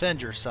really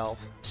defend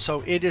yourself,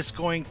 so it is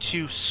going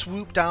to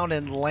swoop down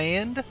and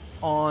land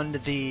on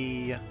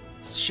the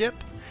ship,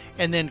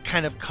 and then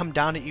kind of come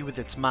down at you with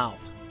its mouth.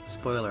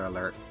 Spoiler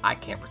alert, I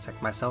can't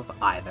protect myself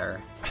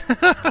either.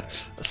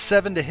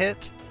 7 to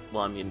hit.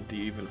 Well, I mean, do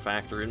you even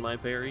factor in my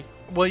parry?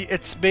 Well,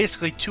 it's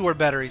basically 2 or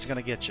better he's going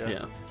to get you.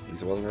 Yeah. He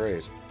wasn't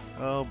raised.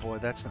 Oh boy,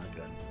 that's not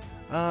good.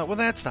 Well,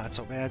 that's not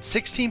so bad.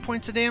 16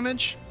 points of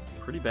damage.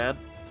 Pretty bad.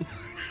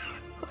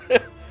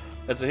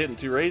 That's a hit and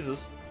 2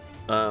 raises.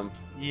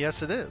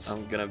 Yes, it is.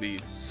 I'm gonna be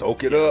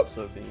Soak it up.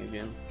 soaking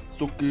again.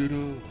 Soak it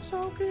up.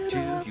 Soak it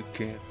Till up. you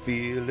can't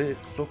feel it.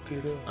 Soak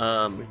it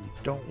up. When you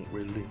don't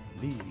really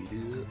need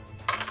it.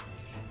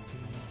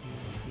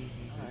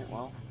 Alright,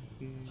 well,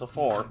 it's a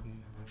 4.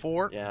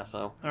 4. Yeah, so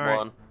All right.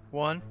 1.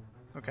 1.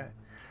 Okay.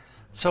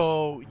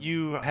 So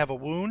you have a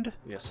wound.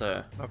 Yes,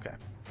 sir. Okay.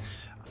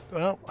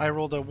 Well, I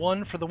rolled a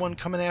 1 for the one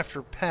coming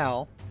after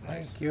Pal.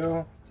 Nice. Thank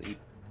you. So he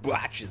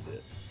botches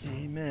it.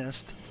 He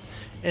missed.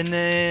 And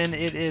then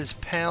it is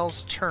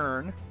Pal's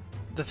turn.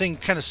 The thing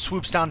kind of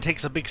swoops down,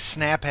 takes a big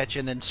snap at you,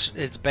 and then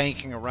it's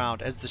banking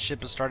around as the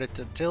ship has started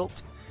to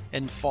tilt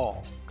and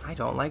fall. I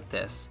don't like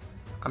this.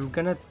 I'm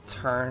gonna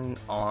turn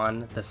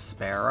on the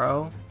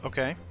Sparrow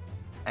Okay.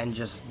 and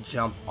just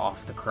jump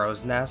off the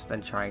crow's nest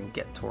and try and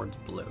get towards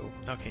Blue.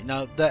 Okay.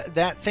 Now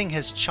that thing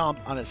has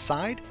chomped on his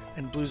side,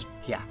 and Blue's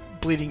Yeah,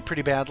 bleeding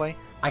pretty badly.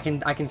 I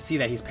can see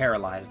that he's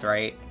paralyzed,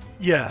 right?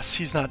 Yes,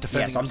 he's not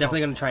defending Yeah, so I'm himself.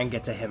 definitely gonna try and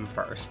get to him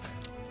first.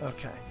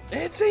 Okay.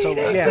 It's So, eating.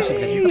 yeah. Especially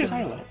because he's the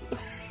pilot.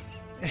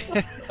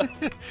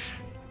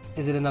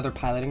 Is it another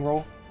piloting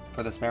role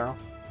for the Sparrow?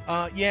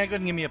 Yeah, go ahead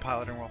and give me a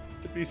piloting roll.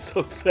 It'd be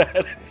so sad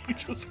if you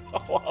just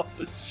fall off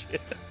the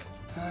ship.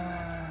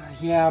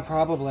 Yeah,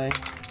 probably.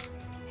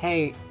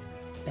 Hey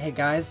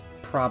guys,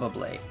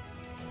 probably.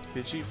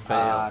 Did you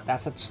fail?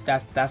 That's a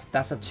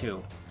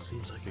 2.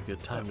 Seems like a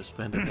good time to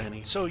spend a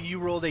penny. So you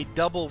rolled a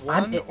double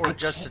 1 or I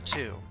just a can't-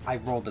 2? I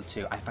rolled a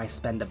 2. If I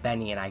spend a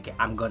penny and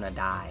I'm gonna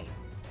die.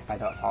 If I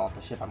don't fall off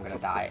the ship, I'm gonna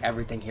die.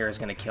 Everything here is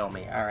gonna kill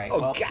me. All right. Oh,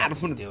 well, God,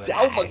 let's I'm gonna just do it.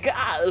 die. Oh my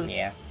god!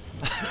 Yeah.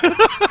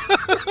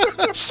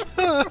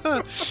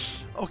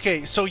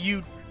 Okay, so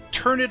you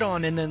turn it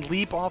on and then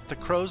leap off the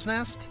crow's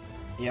nest?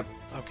 Yep.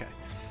 Okay.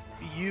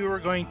 You are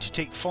going to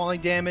take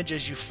falling damage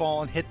as you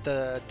fall and hit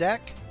the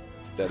deck.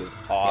 That is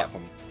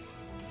awesome.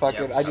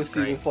 Fucking, Yep, I just that's see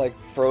great. this like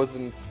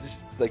frozen,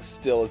 like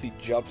still as he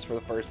jumps for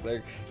the first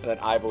thing, and then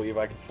I Believe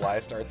I Can Fly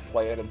starts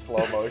playing in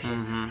slow motion,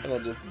 and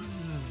then just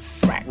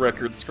smack.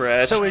 Record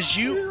scratch. So as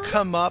you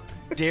come up,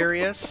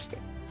 Darius,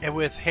 and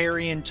with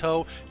Harry in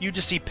tow, you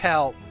just see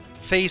Pal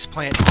face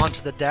plant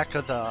onto the deck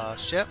of the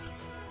ship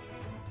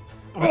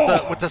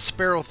with the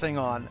sparrow thing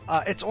on.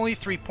 It's only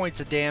 3 points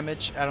of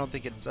damage. I don't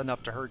think it's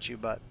enough to hurt you,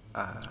 but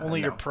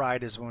only your no.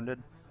 pride is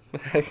wounded.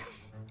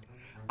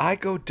 I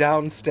go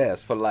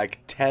downstairs for like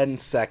 10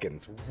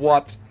 seconds.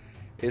 What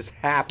is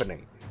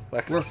happening?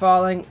 Like, We're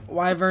falling.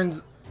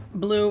 Wyverns,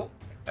 Blue.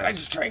 And I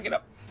just try and get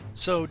up.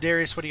 So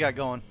Darius, what do you got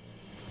going?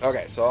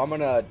 okay, so I'm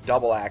gonna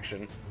double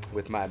action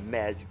with my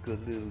magical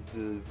little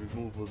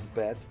removal of the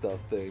bad stuff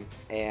thing.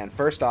 And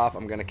first off,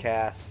 I'm gonna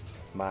cast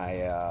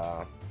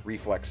my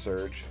reflex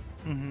surge.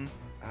 Mm-hmm.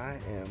 I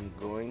am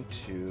going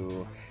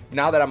to,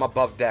 now that I'm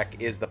above deck,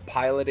 is the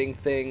piloting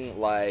thing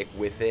like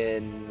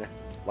within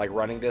like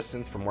running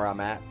distance from where I'm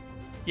at?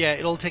 Yeah,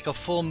 it'll take a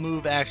full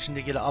move action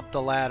to get up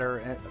the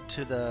ladder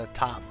to the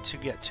top to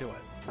get to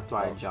it. That's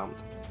why I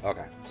jumped.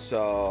 Okay,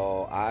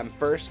 so I'm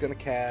first gonna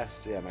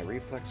cast my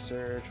reflex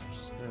surge, which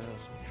is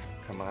this.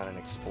 Come on and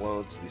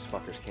explode so these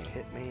fuckers can't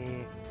hit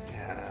me.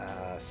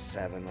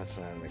 7, that's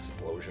not an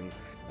explosion.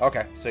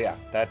 Okay, so yeah,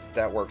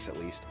 that works at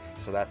least.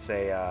 So that's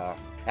a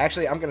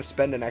actually I'm gonna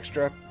spend an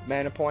extra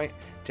mana point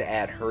to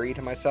add hurry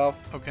to myself,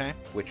 Okay.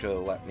 which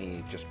will let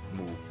me just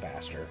move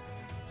faster.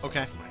 So Okay.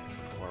 that's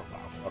 -4.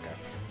 Wow. Okay.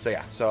 So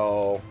yeah,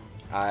 so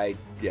I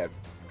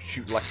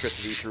shoot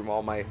electricity through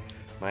all my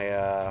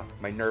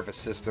nervous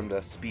system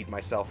to speed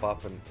myself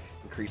up and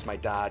increase my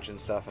dodge and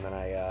stuff, and then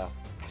I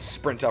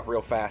sprint up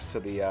real fast to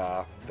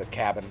the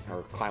cabin,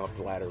 or climb up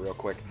the ladder real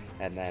quick,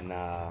 and then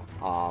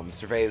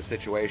survey the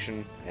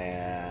situation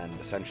and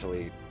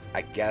essentially,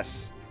 I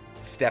guess,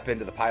 step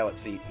into the pilot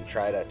seat and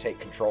try to take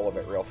control of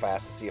it real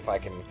fast to see if I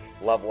can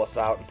level us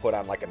out and put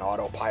on like an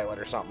autopilot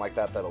or something like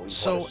that that'll at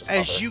least let So us just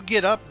as hover. you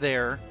get up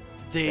there,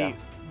 the Yeah.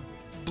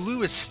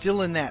 Blue is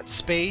still in that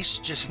space,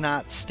 just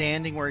not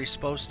standing where he's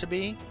supposed to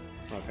be.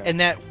 Okay. And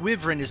that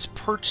wyvern is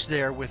perched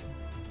there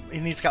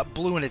and he's got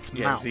Blue in its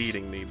Yeah, mouth. he's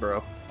eating me,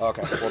 bro.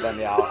 Okay, well then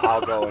yeah,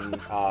 I'll go and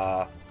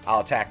I'll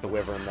attack the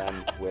wyvern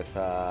then with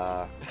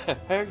Hang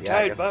yeah,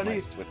 I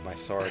guess with my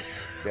sword.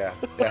 Yeah.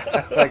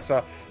 Like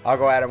so, I'll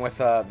go at him with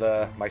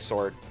my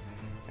sword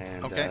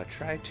and Okay.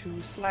 try to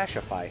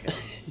slashify him.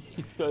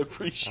 I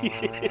appreciate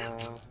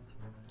it.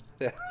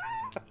 Yeah.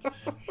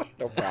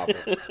 No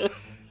problem.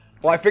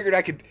 Well, I figured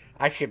I could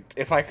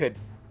if I could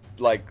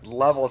like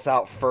level us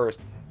out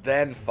first,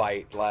 then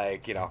fight.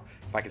 Like, you know,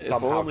 if I could If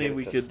somehow only get it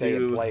we to could stay in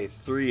do place.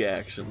 3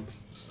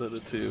 actions instead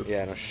of 2.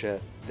 Yeah, no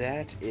shit.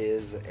 That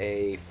is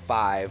a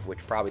 5,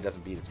 which probably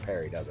doesn't beat its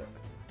parry, does it?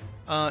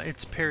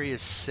 Its parry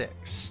is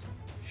 6.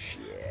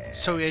 Shit.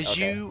 So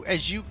Okay.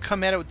 as you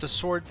come at it with the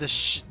sword, the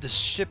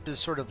ship is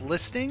sort of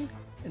listing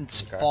and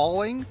it's Okay.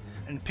 falling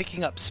and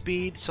picking up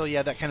speed. So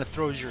yeah, that kind of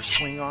throws your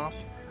swing off.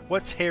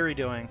 What's Harry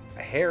doing?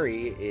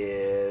 Harry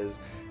is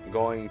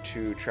going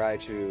to try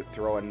to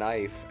throw a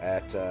knife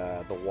at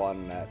the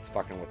one that's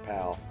fucking with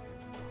Pal.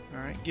 All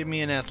right, give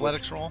me an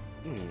athletics roll.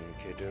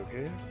 Okay, okay.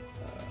 Okay,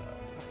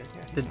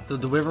 yeah.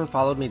 The wyvern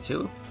followed me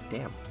too?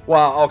 Damn.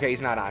 Well, okay,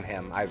 he's not on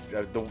him.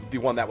 The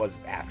one that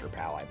was after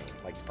Pal, I mean.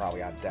 Like, he's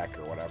probably on deck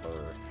or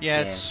whatever. Yeah,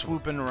 it's Yeah.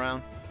 swooping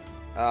around.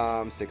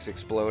 6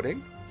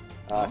 exploding.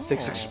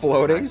 6 Oh,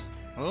 exploding. nice.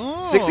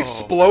 Oh, 6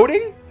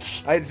 exploding?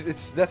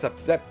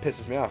 That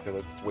pisses me off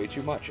because it's way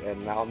too much,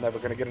 and now I'm never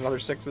gonna get another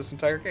 6 this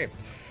entire game.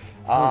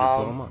 just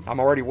blow 'em up. I'm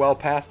already well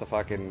past the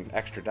fucking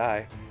extra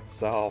die,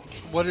 so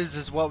What is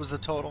this? What was the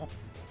total?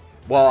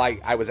 well,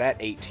 I was at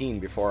 18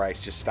 before I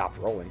just stopped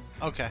rolling.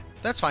 Okay,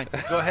 that's fine.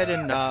 Go ahead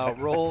and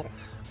roll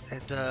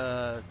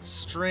the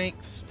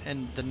strength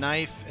and the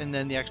knife, and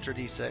then the extra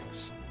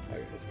d6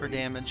 Okay, for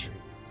damage.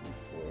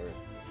 D4.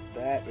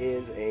 That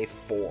is a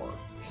 4.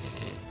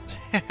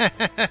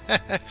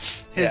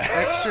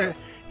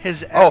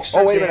 His Oh,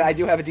 extra. wait a minute, I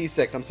do have a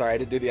D6. I'm sorry, I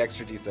didn't do the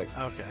extra D6.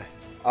 Okay.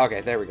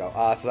 Okay, there we go.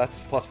 So that's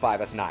plus 5.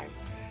 That's 9.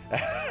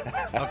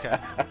 Okay.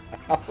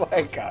 I'm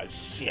like, oh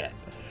shit.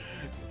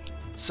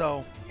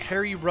 So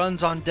Harry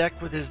runs on deck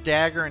with his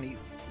dagger and he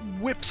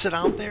whips it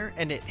out there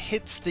and it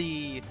hits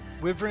the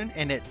wyvern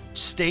and it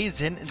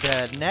stays in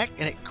the neck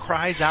and it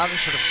cries out and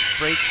sort of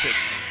breaks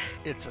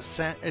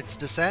its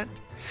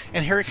descent.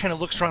 And Harry kind of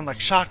looks around like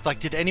shocked, like,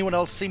 did anyone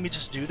else see me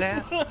just do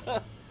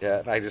that?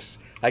 Yeah,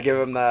 I give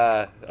him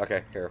the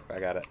okay, here, I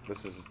got it.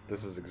 This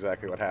is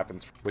exactly what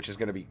happens, which is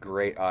gonna be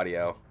great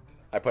audio.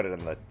 I put it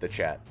in the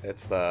chat.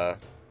 It's the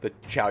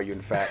Chow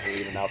Yun Fat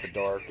leaning out the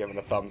door, giving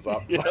a thumbs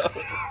up. Yeah,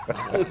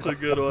 that's a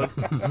good one.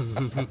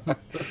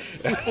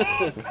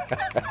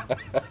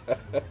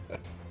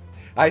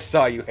 I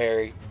saw you,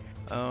 Harry.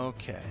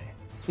 Okay.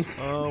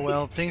 Oh,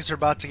 well, things are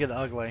about to get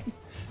ugly.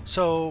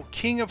 So,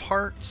 King of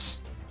Hearts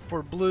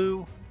for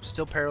blue,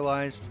 still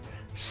paralyzed.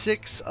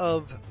 6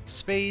 of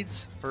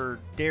spades for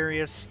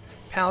Darius.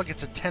 Pal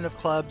gets a 10 of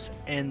clubs,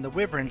 and the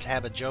wyverns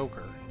have a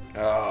joker.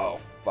 Oh,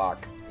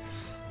 fuck.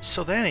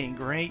 So that ain't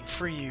great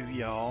for you,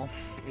 y'all.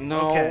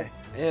 No. Okay.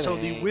 it So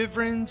the ain't.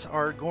 wyverns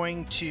are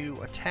going to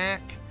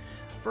attack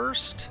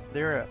first.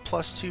 They're at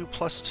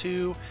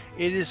 +2/+2.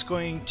 It is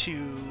going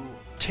to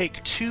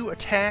take 2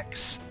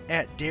 attacks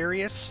at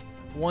Darius.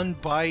 1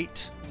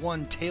 bite,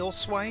 1 tail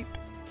swipe.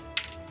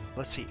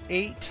 Let's see,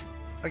 8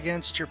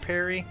 against your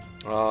parry.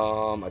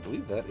 I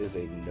believe that is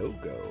a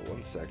no-go.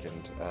 1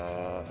 second.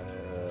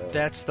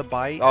 That's the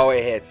bite. Oh,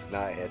 it hits.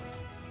 No, it hits.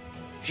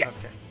 Shit.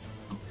 Okay.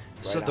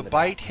 So on the the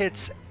bite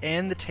hits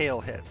and the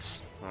tail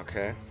hits.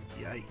 Okay.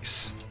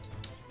 Yikes.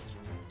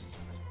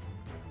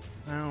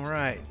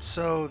 Alright,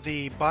 so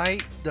the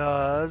bite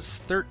does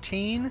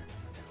 13.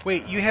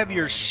 Wait, you have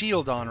your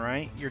shield on,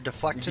 right? Your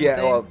deflection Yeah,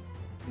 thing? well,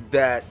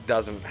 that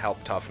doesn't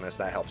help toughness.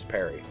 That helps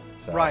parry.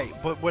 So. Right,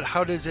 but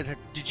how does it...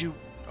 Did you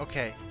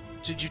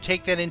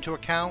take that into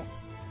account?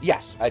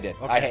 Yes, I did.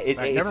 Okay, alright, It's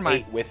never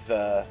mind. 8 with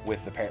the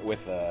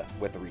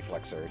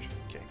reflex surge.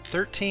 Okay,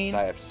 13. So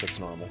I have 6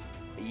 normal.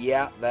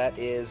 Yeah, that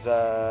is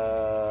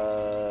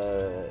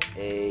a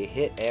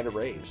hit and a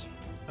raise.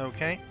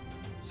 Okay,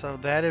 so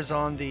that is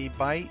on the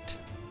bite.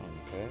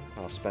 Okay,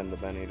 I'll spend a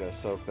Benny to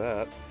soak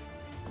that.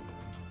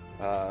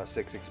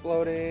 6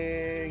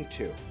 exploding,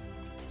 2.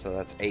 So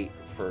that's 8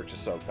 to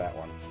soak that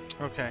one.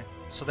 Okay,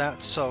 so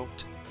that's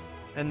soaked.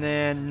 And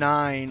then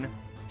 9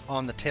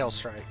 on the tail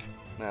strike.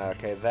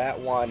 Okay, that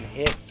one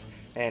hits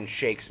and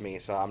shakes me,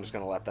 so I'm just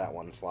gonna let that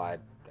one slide.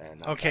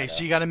 And Okay,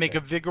 so you got to make a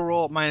vigor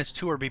roll at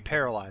 -2 or be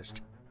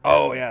paralyzed.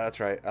 Oh yeah, that's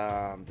right.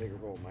 Bigger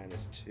roll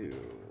 -2.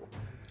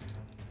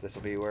 This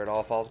will be where it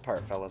all falls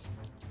apart, fellas.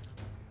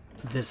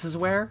 This is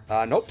where?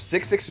 Nope.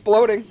 6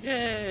 exploding.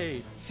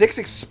 Yay! 6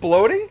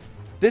 exploding?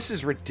 This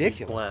is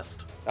ridiculous.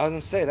 Blessed. I was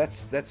gonna say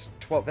that's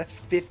 12. That's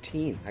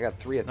 15. I got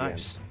 3 at the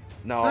Nice. end.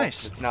 No,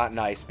 Nice. it's not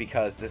nice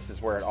because this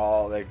is where it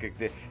all.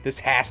 This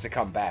has to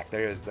come back.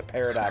 There's the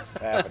paradox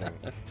is happening.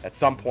 At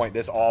some point,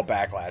 this all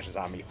backlashes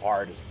on me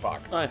hard as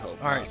fuck. I hope.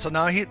 All right, not. so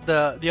now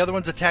the other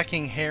one's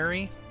attacking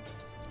Harry.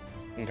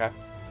 Okay.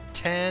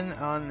 10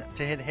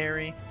 to hit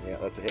Harry, Yeah,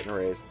 that's a hit and a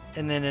raise.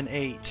 and then an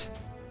 8.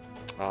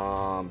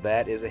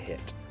 That is a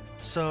hit.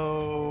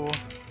 So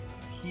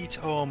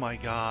oh my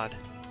god.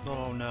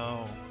 Oh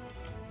no.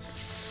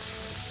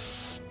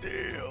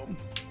 Damn.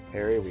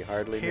 Harry, we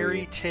hardly. knew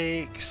Harry you.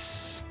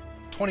 takes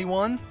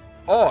 21.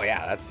 Oh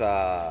yeah, that's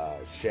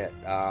shit.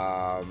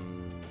 Well,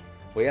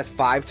 he has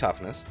 5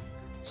 toughness,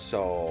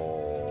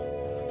 so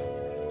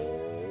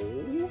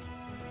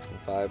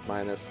 5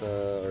 minus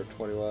or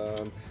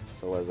 21.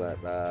 So what is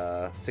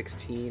that?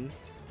 16.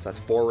 So that's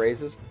 4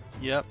 raises.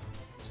 Yep.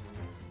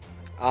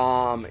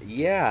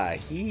 Yeah,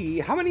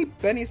 how many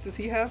bennies does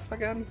he have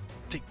again?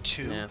 I think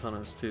 2. Yeah, I thought it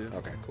was 2.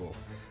 Okay, cool.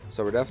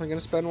 So we're definitely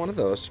gonna spend one of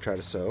those to try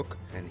to soak.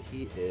 And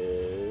he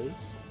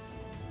is...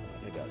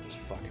 maybe I'll just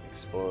fucking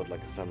explode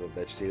like a son of a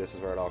bitch. See, this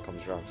is where it all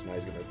comes from. So now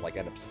he's gonna, like,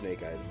 end up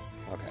snake-eyed.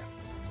 Okay.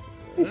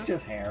 He's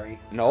just hairy.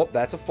 Nope,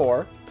 that's a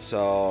 4.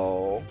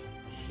 So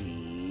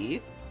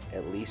he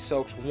at least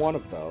soaks one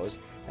of those.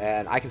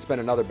 And I can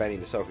spend another Benny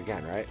to soak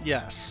again, right?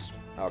 Yes.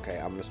 Okay,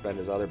 I'm gonna spend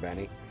his other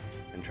Benny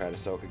and try to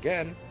soak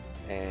again.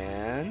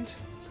 And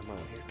come on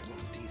here, come on,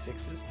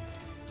 D6s.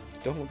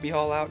 Don't be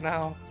all out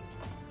now.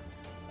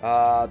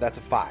 That's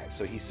a 5.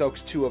 So he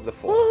soaks 2 of the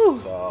 4. Woo!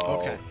 So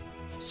Okay.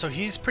 So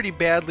he's pretty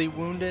badly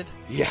wounded.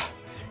 yeah.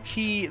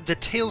 The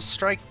tail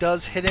strike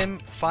does hit him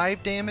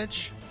 5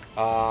 damage.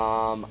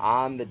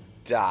 On the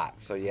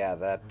dot. So yeah,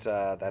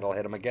 that'll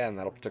hit him again.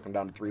 That'll took him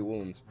down to 3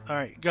 wounds. All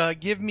right,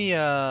 give me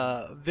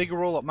a vigor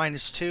roll at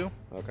 -2.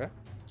 Okay.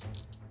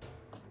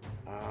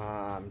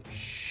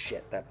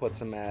 Shit, that puts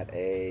him at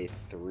a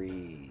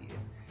 3.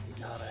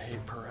 God, I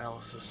hate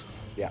paralysis.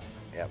 Yeah.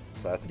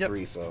 So that's a Yep.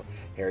 3. So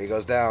Harry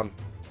goes down.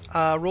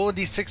 Roll a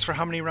d6 for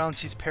how many rounds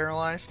he's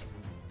paralyzed.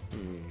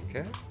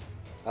 Okay.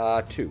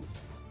 2.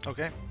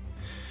 Okay.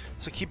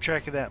 So keep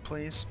track of that,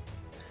 please.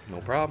 No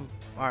problem.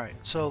 All right.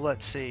 So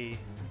let's see.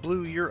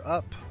 Blue, you're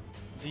up.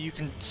 You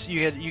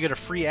get a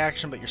free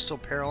action, but you're still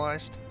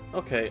paralyzed.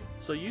 Okay,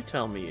 so you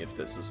tell me if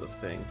this is a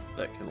thing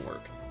that can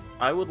work.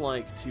 I would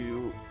like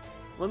to...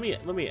 Let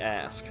me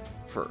ask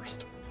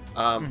first.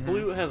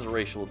 Blue has a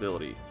racial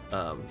ability,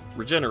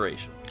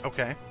 regeneration.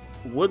 Okay.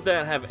 Would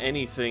that have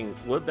any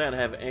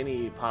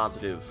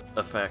positive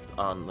effect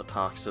on the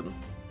toxin?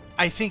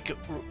 I think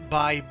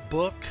by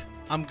book,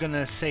 I'm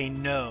gonna say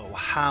no.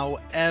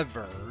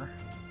 However,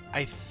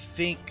 I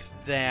think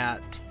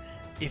that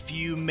if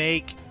you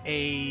make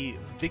a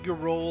vigor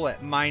roll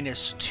at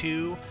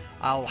 -2,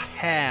 I'll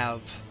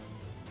have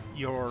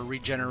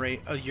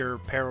your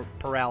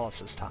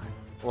paralysis time.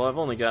 Well, I've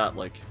only got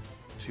like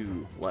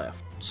 2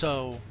 left,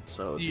 So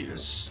so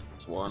yes.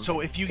 it's 1. So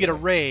if you get a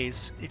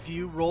raise, if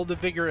you roll the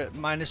vigor at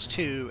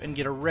 -2 and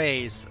get a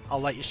raise, I'll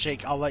let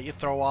you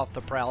throw off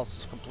the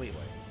paralysis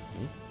completely.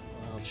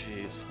 Oh,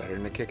 jeez. Better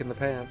than a kick in the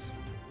pants.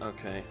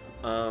 Okay.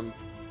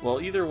 Well,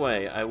 either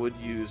way, I would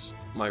use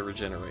my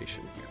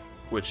regeneration here,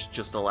 which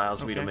just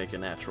allows me to Okay. make a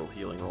natural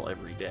healing roll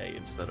every day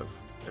instead of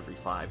every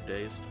 5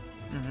 days.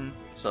 Mm-hmm.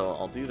 So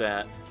I'll do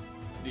that.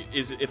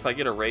 If I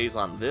get a raise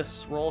on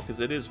this roll,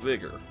 because it is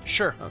vigor.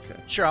 Sure. Okay.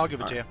 Sure, I'll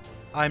give it to Alright. you.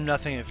 I'm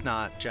nothing if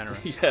not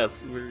generous.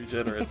 Yes, very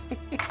generous.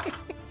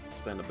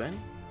 Spend a Benny.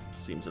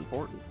 Seems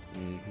important.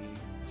 Mm-hmm.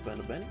 Spend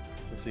a Benny.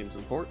 This seems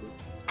important.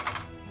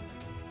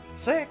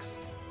 6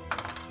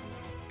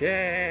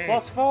 Yay!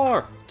 plus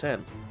 4.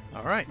 10.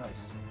 All right.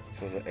 Nice.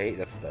 So the 8.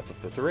 That's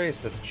a race.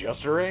 That's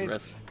just a race.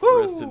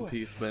 Rest in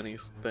peace,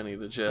 Benny's. Benny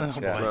the Jet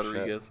Oh, boy.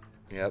 Rodriguez.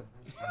 Yep.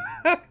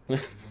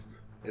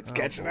 It's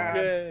catching on.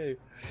 Yay!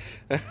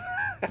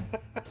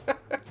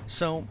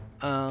 So,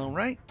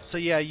 right. So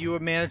yeah, you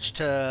have managed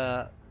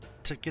to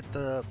get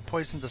the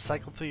poison to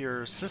cycle through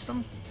your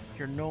system.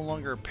 You're no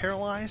longer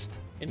paralyzed.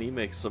 And he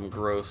makes some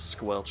gross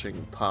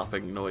squelching,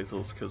 popping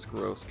noises because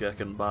gross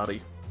Gekken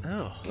body.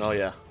 Oh. Oh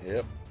yeah.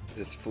 Yep.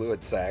 Just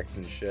fluid sacs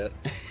and shit.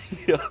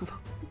 Yep.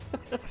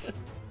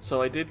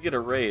 So I did get a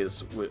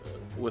raise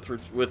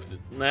with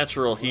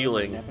natural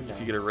healing. never know. If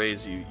you get a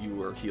raise, you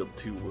were healed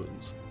 2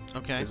 wounds.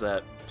 Okay. Is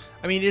that?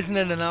 I mean, isn't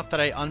it enough that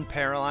I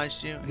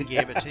unparalyzed you and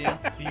gave it to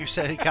you? You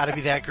said it got to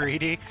be that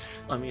greedy.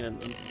 I mean,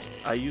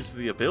 I used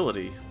the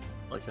ability.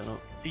 Like I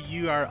don't.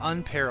 You are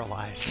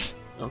unparalyzed.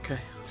 Okay.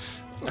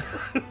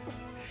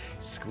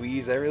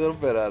 Squeeze every little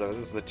bit out of it.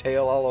 This is the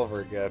tail all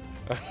over again.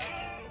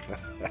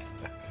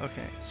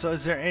 Okay. So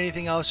is there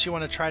anything else you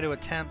want to try to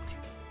attempt?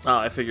 Oh,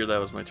 I figured that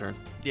was my turn.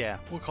 Yeah,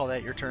 we'll call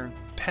that your turn.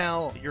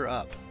 Pal, you're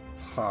up.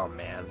 Oh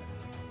man,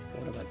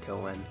 what am I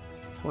doing?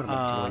 What am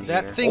I doing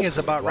That here? thing is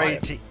Hopefully about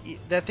ready flying. to eat.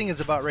 That thing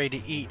is about ready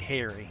to eat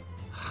Harry.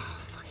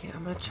 Fuck yeah,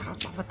 I'm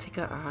gonna take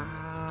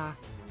a.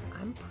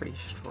 I'm pretty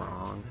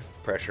strong.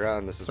 Pressure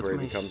on. This is What's where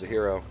he my becomes a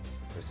hero.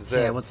 This is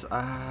Yeah, it. what's do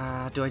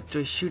I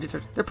shoot it?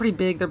 They're pretty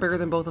big. They're bigger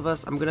than both of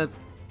us. I'm gonna.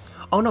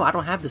 Oh no, I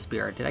don't have the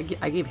spear.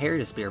 I gave Harry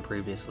the spear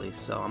previously,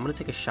 so I'm gonna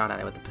take a shot at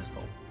it with the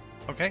pistol.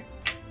 Okay.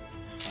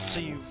 So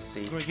you let's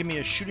see. want to give me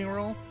a shooting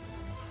roll?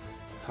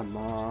 Come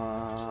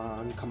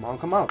on, come on,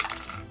 come on.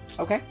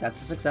 Okay,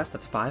 that's a success.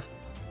 That's a 5.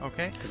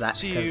 Okay. Because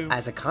So you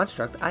as a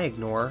construct, I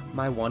ignore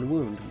my 1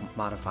 wound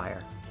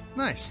modifier.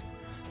 nice.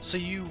 So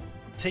you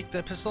take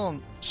the pistol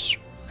and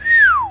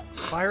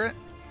fire it.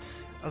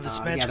 Of this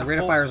Yeah, magic. the rate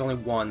of fire is only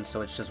 1,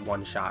 so it's just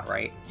 1 shot,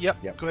 right? Yep.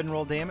 Yep. Go ahead and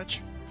roll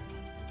damage.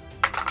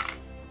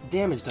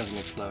 Damage doesn't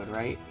explode,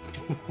 right?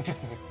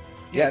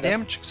 Yeah, that's-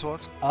 damage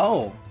explodes.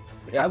 Oh,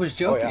 Yeah. I was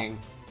Oh, yeah. joking.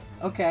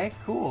 Okay,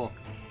 cool.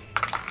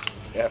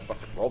 Yeah,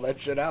 fucking roll that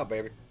shit out,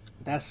 baby.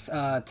 That's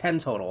 10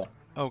 total.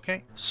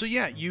 Okay. So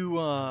yeah, you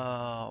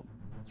blow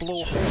a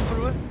hole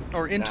through it,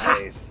 or into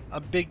Nice. a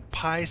big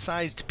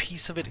pie-sized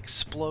piece of it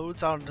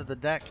explodes out onto the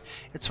deck.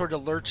 It sort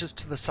of lurches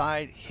to the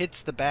side,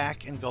 hits the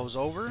back, and goes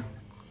over.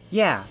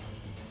 Yeah.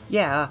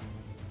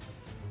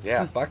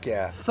 Yeah, fuck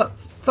yeah.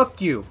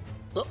 Fuck you.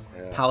 Oh,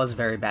 Yeah. Pal is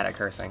very bad at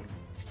cursing.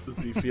 does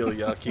he feel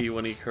yucky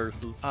when he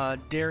curses?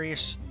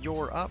 Darius,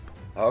 you're up.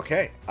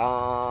 Okay.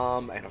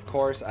 And of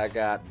course I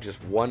got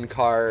just one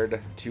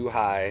card too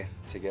high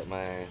to get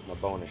my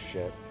bonus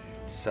shit.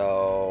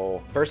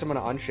 So first I'm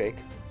gonna unshake.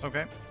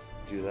 Okay. Let's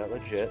do that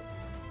legit.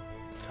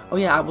 Oh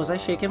yeah, was I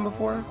shaken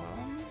before?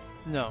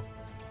 No.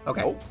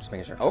 Okay, Oh. just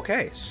making sure.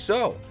 Okay,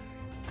 so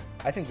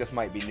I think this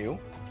might be new.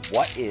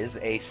 What is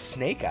a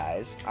snake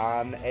eyes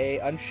on a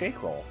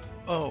unshake roll?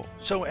 Oh,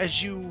 so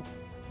as you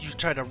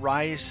try to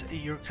rise,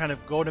 you kind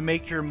of go to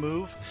make your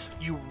move,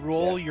 you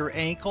roll your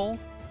ankle,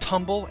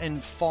 tumble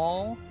and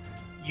fall,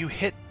 you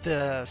hit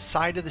the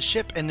side of the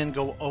ship and then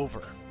go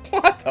over.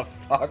 What the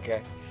fuck?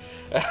 Okay.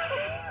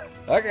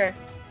 Okay.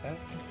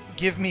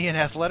 Give me an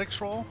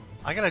athletics roll.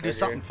 I gotta do Okay.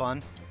 something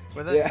fun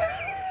with it.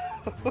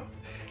 Yeah.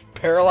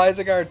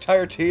 Paralyzing our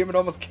entire team and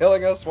almost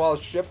killing us while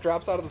a ship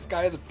drops out of the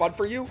sky isn't fun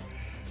for you?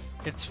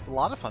 It's a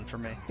lot of fun for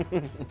me.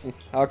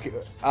 Okay.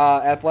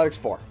 Athletics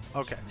 4.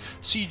 Okay,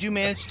 so you do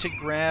manage to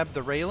grab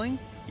the railing,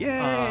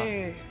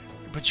 Yay!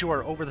 but you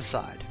are over the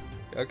side.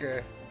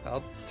 Okay.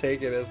 I'll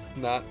take it as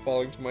not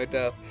falling to my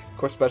death. Of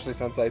course, especially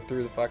since I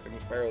threw the fucking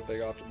sparrow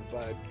thing off to the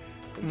side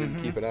and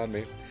didn't keep it on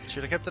me.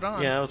 Should have kept it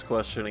on. Yeah, I was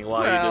questioning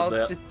why Well,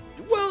 you did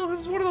that. Well, it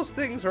was one of those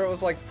things where it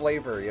was like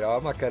flavor, you know.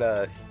 I'm not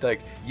gonna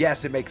like.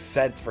 Yes, it makes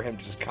sense for him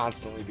to just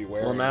constantly be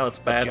wearing. Well, now it's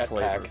a bad jetpack.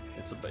 flavor.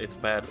 It's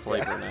bad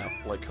flavor now,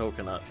 like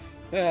coconut.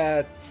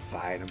 It's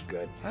fine. I'm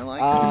good. I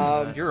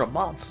like it. You're a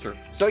monster.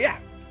 So yeah.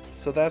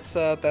 So that's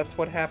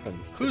what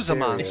happens. to Who's a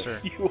Darius.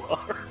 monster? You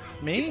are.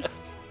 Me?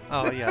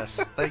 Oh,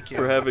 yes. Thank you.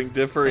 For having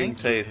differing Thank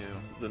tastes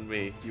you. than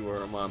me, you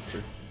are a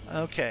monster.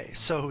 Okay,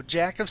 so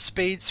Jack of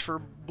Spades for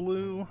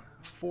Blue,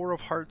 4 of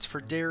Hearts for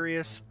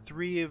Darius,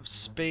 3 of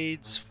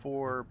Spades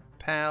for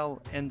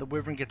Pal, and the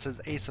Wyvern gets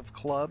his Ace of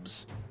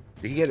Clubs.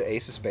 Did he get an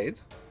ace of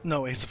spades?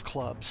 No, Ace of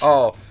Clubs.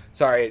 Oh,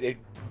 sorry. It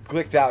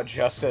clicked out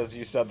just as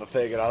you said the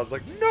thing, and I was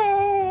like,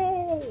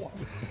 no.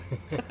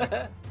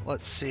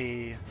 Let's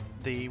see.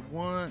 The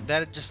one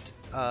that just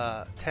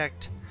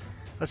attacked.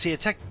 Let's see,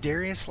 attacked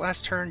Darius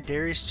last turn.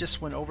 Darius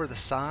just went over the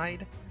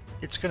side.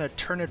 It's going to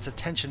turn its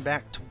attention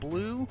back to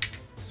Blue.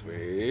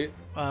 Sweet.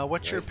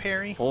 What's your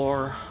parry?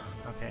 4.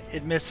 Okay,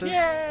 it misses.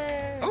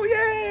 Oh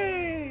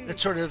yay! It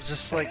sort of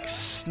just like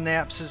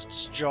snaps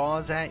its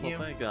jaws at Well, you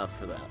thank God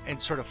for that.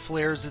 and sort of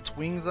flares its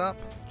wings up.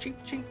 Chink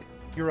chink.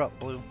 You're up,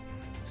 Blue.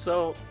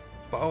 So,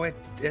 Bow it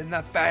in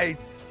the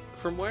face.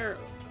 from where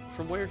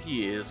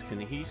he is, can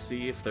he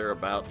see if they're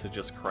about to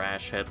just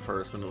crash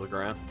headfirst into the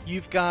ground?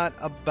 You've got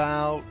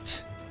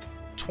about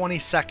 20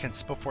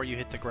 seconds before you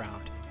hit the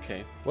ground.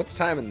 Okay. What's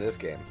time in this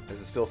game? Is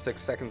it still 6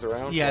 seconds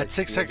around? Yeah, like it's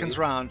 6 D&D? seconds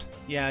round.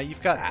 Yeah,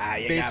 you've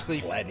got You basically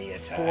got plenty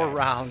of time. 4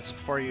 rounds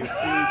before you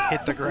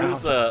hit the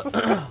Who's,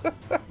 ground.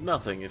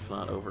 nothing if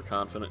not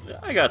overconfident.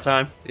 I got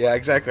time. Yeah,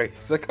 exactly.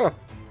 He's like, oh,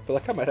 I feel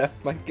like I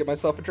might get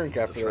myself a drink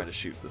To after try this. to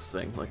shoot this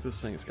thing. Like,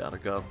 this thing's gotta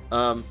go.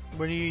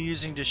 What are you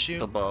using to shoot?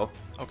 The bow.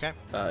 Okay.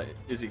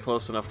 Is he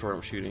close enough to where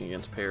I'm shooting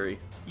against Perry?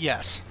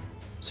 Yes.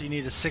 So you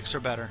need a 6 or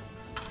better.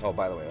 Oh,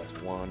 by the way, that's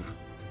 1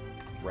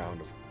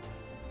 round of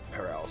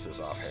paralysis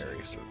off Harry.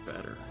 6 or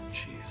better.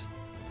 Jeez.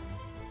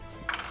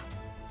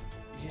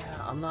 Yeah,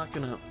 I'm not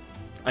gonna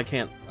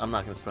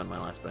spend my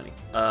last penny.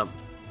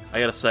 I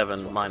got a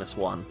 7 minus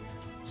 1,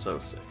 so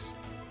 6.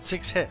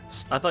 6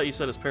 hits. I thought you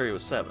said his parry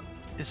was 7.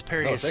 His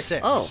parry Oh, is 6.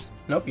 6. Oh.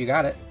 Nope, you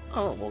got it.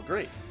 Oh, well,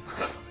 great.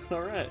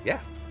 All right. Yeah.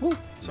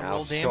 So now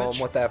roll show damage.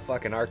 him what that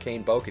fucking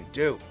arcane bow can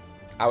do.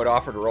 I would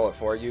offer to roll it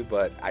for you,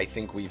 but I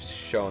think we've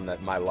shown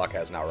that my luck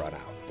has now run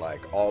out.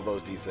 Like, all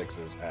those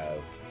d6s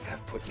have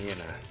put me in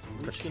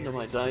a Reached into my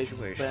precarious dice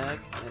situation. bag,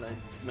 and I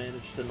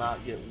managed to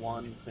not get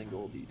one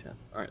single d10.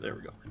 All right, there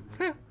we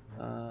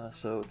go.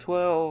 So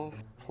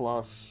 12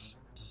 plus,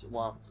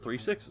 3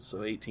 6s,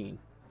 so 18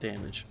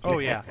 damage. Oh,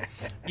 yeah.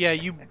 Yeah,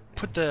 you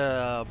put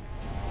the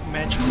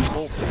magical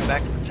bolt in the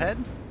back of its head,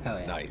 Hell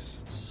yeah.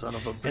 Nice. Son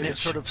of a bitch. and it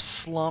sort of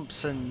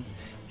slumps and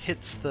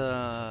hits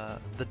the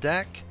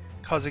deck,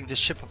 causing the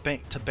ship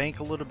to bank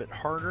a little bit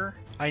harder.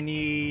 I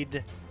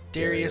need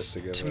Darius Darius to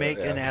give to it, make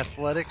an yeah.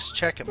 athletics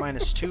check at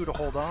 -2 to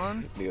hold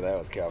on. Knew that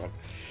was coming.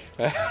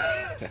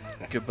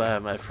 Goodbye,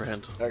 my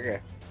friend. Okay.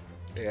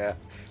 Yeah.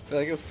 I feel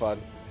like it was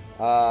fun.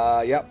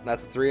 Yep,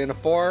 that's a 3 and a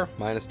 4.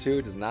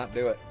 -2 does not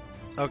do it.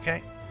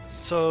 Okay.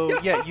 So,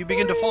 yeah, you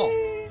begin to fall.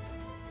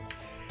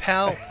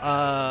 Pal,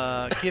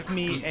 give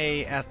me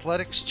a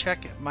athletics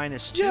check at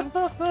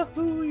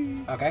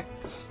 -2. Okay.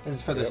 This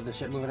is for Yep. the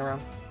shit moving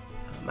around.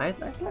 My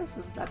athletics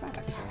is not bad,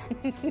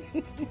 actually.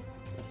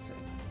 Let's see.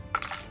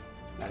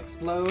 That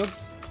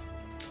explodes.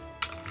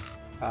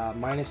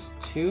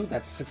 -2.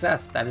 That's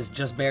success. That is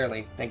just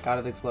barely. Thank God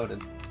it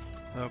exploded.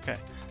 Okay.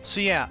 So,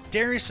 yeah,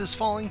 Darius is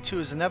falling to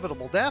his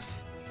inevitable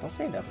death. Don't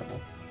say inevitable.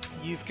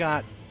 You've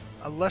got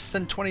less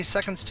than 20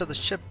 seconds till the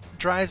ship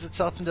drives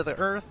itself into the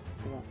earth.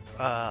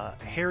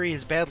 Harry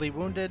is badly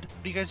wounded.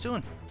 What are you guys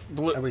doing?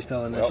 Blue, Are we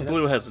still in initiative?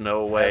 Blue has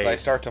no way As I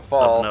start to of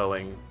fall,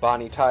 knowing.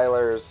 Bonnie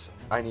Tyler's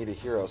I Need a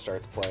Hero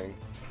starts playing.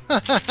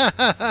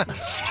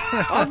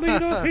 I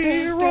need a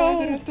hero.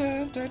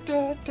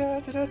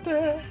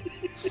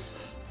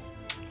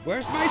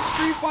 Where's my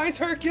Streetwise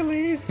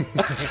Hercules?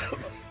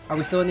 Are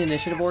we still in the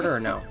initiative order or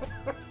no?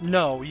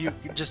 No, you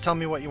just tell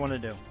me what you want to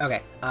do.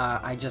 Okay.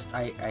 I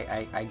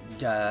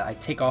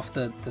take off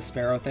the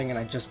sparrow thing and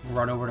I just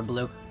run over to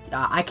Blue.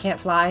 I can't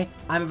fly.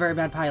 I'm a very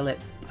bad pilot.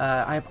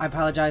 I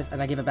apologize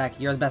and I give it back.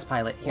 You're the best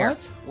pilot. Here.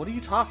 What? What are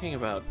you talking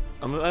about?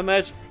 I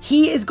imagine.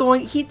 He is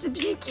going.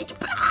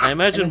 I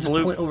imagine and then just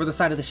Blue. point over the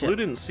side of the ship. Blue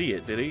didn't see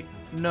it, did he?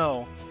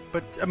 No,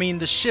 but I mean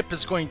the ship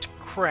is going to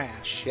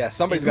crash. Yeah,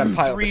 somebody's got to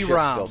pilot the 3 ship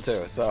rounds.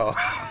 still too. So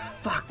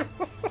Fuck.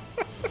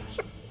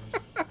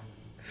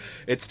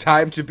 it's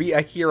time to be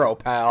a hero,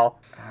 pal.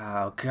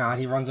 Oh god,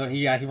 he runs over.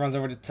 He runs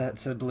over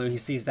to Blue. He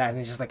sees that and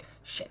he's just like,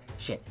 shit.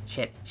 Okay,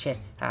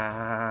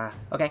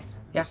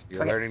 yeah.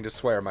 You're okay. learning to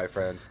swear, my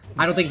friend.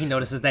 I don't think he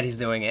notices that he's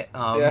doing it.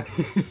 Yeah.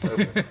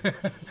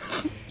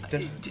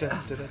 Here's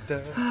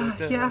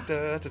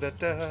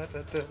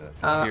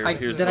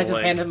Then the I just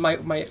link. hand him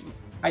my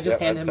I just Yep,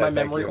 hand that's him my it,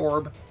 thank memory you.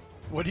 orb.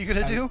 What are you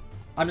gonna do?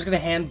 I'm just gonna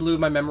hand Blue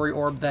my memory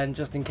orb then,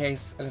 just in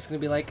case, and it's gonna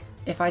be like,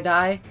 if I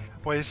die,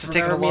 Boy, this is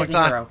taking a remember me long as a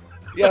time. hero.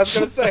 Yeah, I was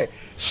gonna say,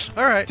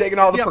 All right, taking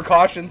all the Yep.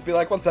 precautions. Be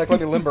like, 1 sec, let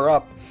me limber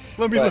up.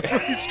 Let me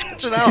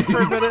stretch it out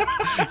for a minute.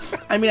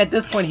 I mean, at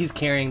this point, he's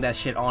carrying that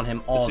shit on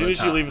him all As soon the as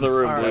time. you leave the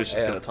room, All right, Blue's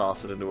just yeah. gonna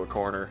toss it into a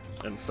corner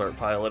and start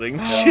piloting.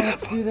 Oh,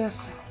 let's do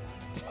this.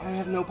 I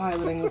have no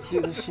piloting. Let's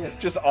do this shit.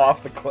 Just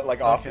off the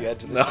off the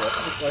edge of the ship.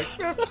 Just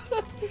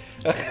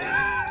like,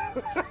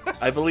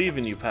 I believe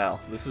in you, pal.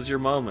 This is your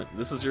moment.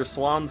 This is your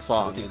swan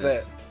song. this is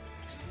it.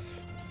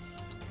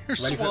 Your Are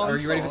you swan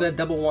ready for song. the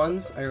double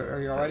ones?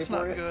 Are you all ready That's for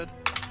not it? good.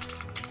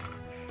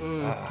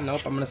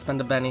 Nope. I'm gonna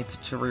spend a Benny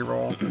to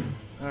re-roll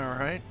All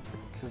right.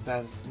 because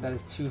that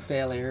is 2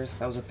 failures.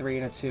 That was a 3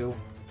 and a 2.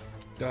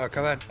 Dog,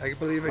 come on, I can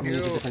believe I'm in gonna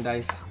use a you. different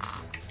dice.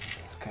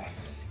 Okay.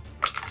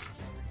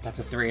 That's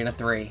a 3 and a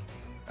 3.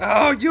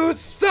 Oh, you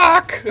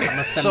suck! I'm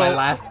gonna spend So- my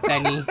last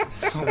Benny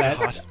Oh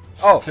God.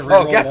 Oh, to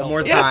reroll yes, one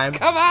more yes, time.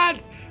 come on!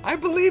 I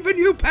believe in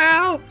you,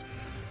 pal.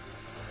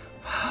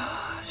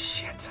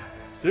 Shit.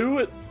 Do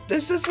it.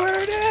 This is where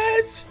it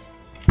is.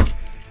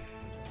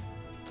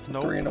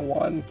 No. 3 and a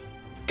 1.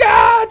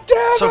 God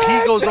damn So it!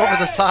 he goes over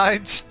the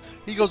sides.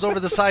 He goes over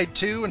the side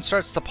too and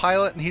starts to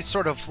pilot, and he's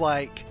sort of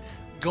like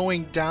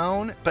going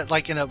down, but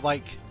like in a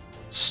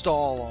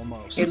stall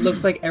almost. It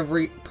looks like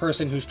every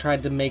person who's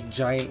tried to make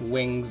giant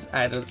wings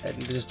and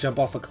just jump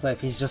off a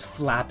cliff, he's just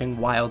flapping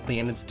wildly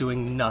and it's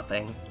doing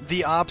nothing.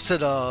 The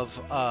opposite of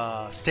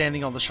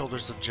standing on the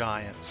shoulders of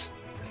giants.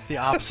 It's the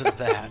opposite of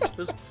that.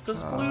 Does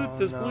Oh,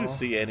 Blue no.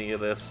 see any of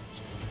this?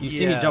 You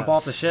see me jump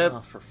off the Yes. ship?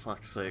 Oh, for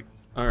fuck's sake.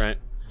 Alright.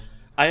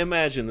 I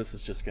imagine this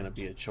is just going to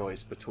be a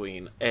choice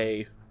between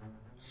A,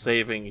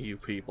 saving you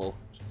people,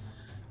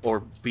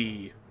 or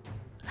B,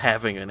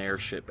 having an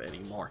airship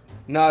anymore.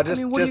 No, I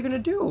just mean, what are you gonna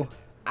do?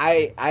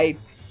 I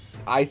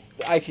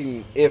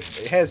can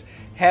if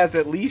has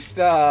at least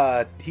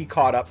he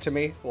caught up to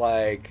me.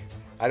 Like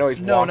I know he's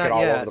No, walking not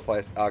all yet. over the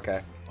place.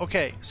 Okay.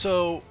 Okay,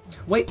 so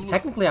Wait,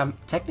 technically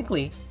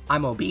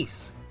I'm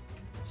obese,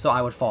 so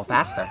I would fall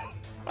faster.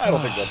 I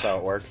don't think that's how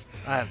it works.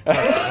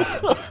 that's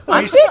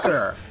I'm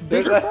bigger.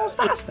 There's Bigger a- falls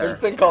There's a faster.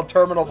 thing called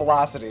terminal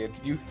velocity.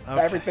 You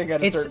Okay. everything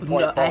at a It's certain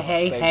point falls at the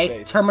hey same hey.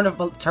 pace.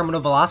 Terminal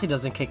velocity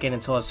doesn't kick in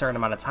until a certain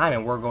amount of time,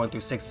 and we're going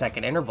through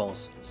 6-second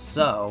intervals.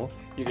 So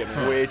You're getting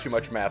way too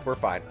much math. We're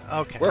fine.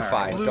 okay. We're All right.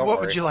 fine. Blue, Don't what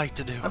worry. would you like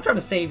to do? I'm trying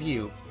to save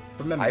you.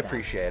 Remember I that.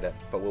 appreciate it,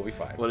 but we'll be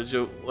fine. What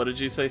did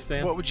you say,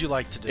 Stan? What would you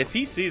like to do? If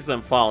he sees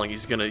them falling,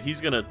 he's gonna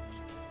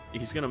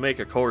make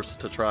a course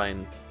to try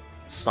and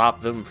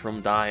stop them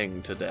from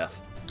dying to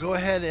death. Go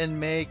ahead and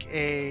make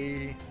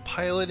a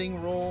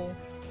piloting roll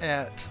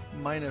at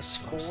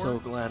 -4. I'm so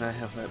glad I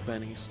have that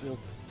Benny still.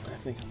 I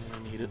think I'm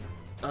gonna need it.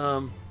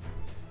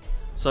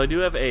 So I do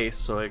have ace,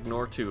 so I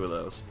ignore 2 of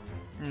those.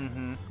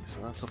 Mm-hmm.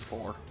 So that's a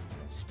 4.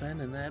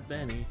 Spending that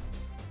Benny.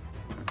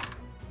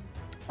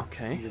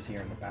 Okay. You just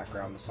hear in the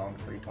background the song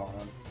Free Call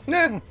on.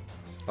 Nah.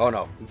 Oh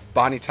no,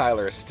 Bonnie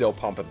Tyler is still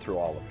pumping through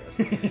all of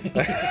this.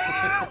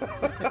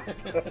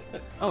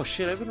 Oh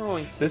shit! I've been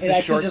rolling. This It is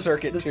actually Short just-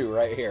 Circuit the- 2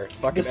 right here.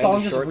 Fucking The end song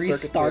of just Short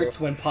Circuit 2. restarts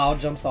when Paul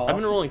jumps off. I've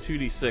been rolling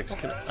 2d6.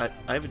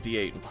 I have a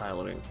d8 in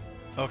piloting.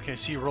 Okay,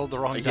 so you rolled the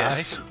wrong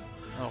Yes. die.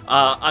 Oh.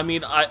 I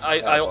mean,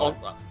 boy.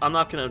 I'm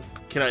not gonna.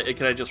 Can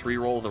I just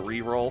re-roll the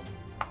re-roll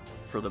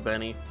for the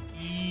Benny?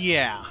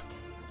 Yeah.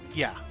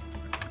 Yeah.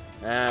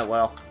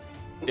 Well,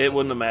 it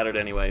wouldn't have mattered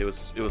anyway. It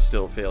was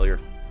still a failure.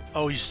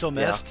 Oh, you still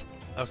missed?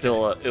 Okay.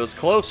 Still, it was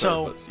closer.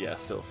 So- but yeah,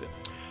 still a failure.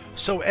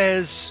 So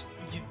as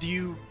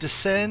you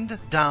descend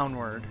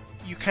downward,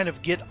 you kind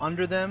of get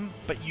under them,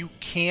 but you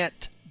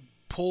can't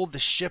pull the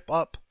ship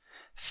up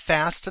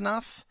fast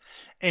enough,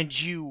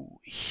 and you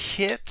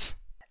hit,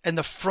 and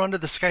the front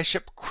of the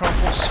skyship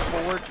crumples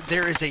forward.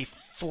 There is a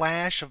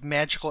flash of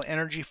magical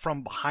energy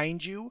from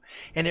behind you,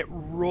 and it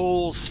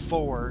rolls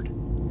forward,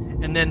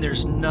 and then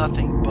there's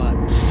nothing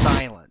but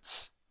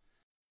silence.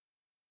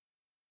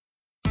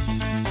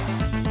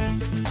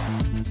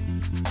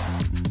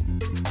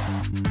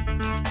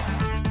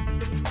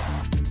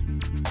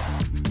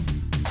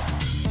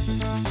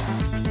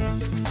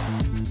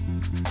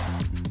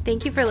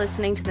 Thank you for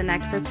listening to the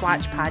Nexus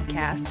Watch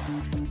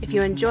podcast. If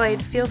you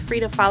enjoyed, feel free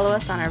to follow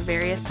us on our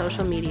various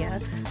social media.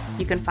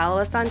 You can follow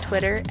us on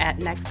Twitter at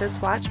Nexus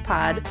Watch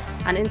Pod,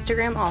 on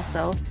Instagram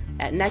also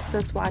at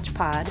Nexus Watch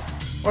Pod,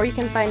 or you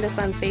can find us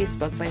on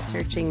Facebook by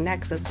searching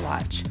Nexus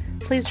Watch.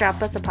 Please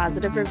drop us a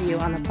positive review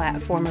on the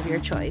platform of your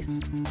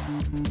choice.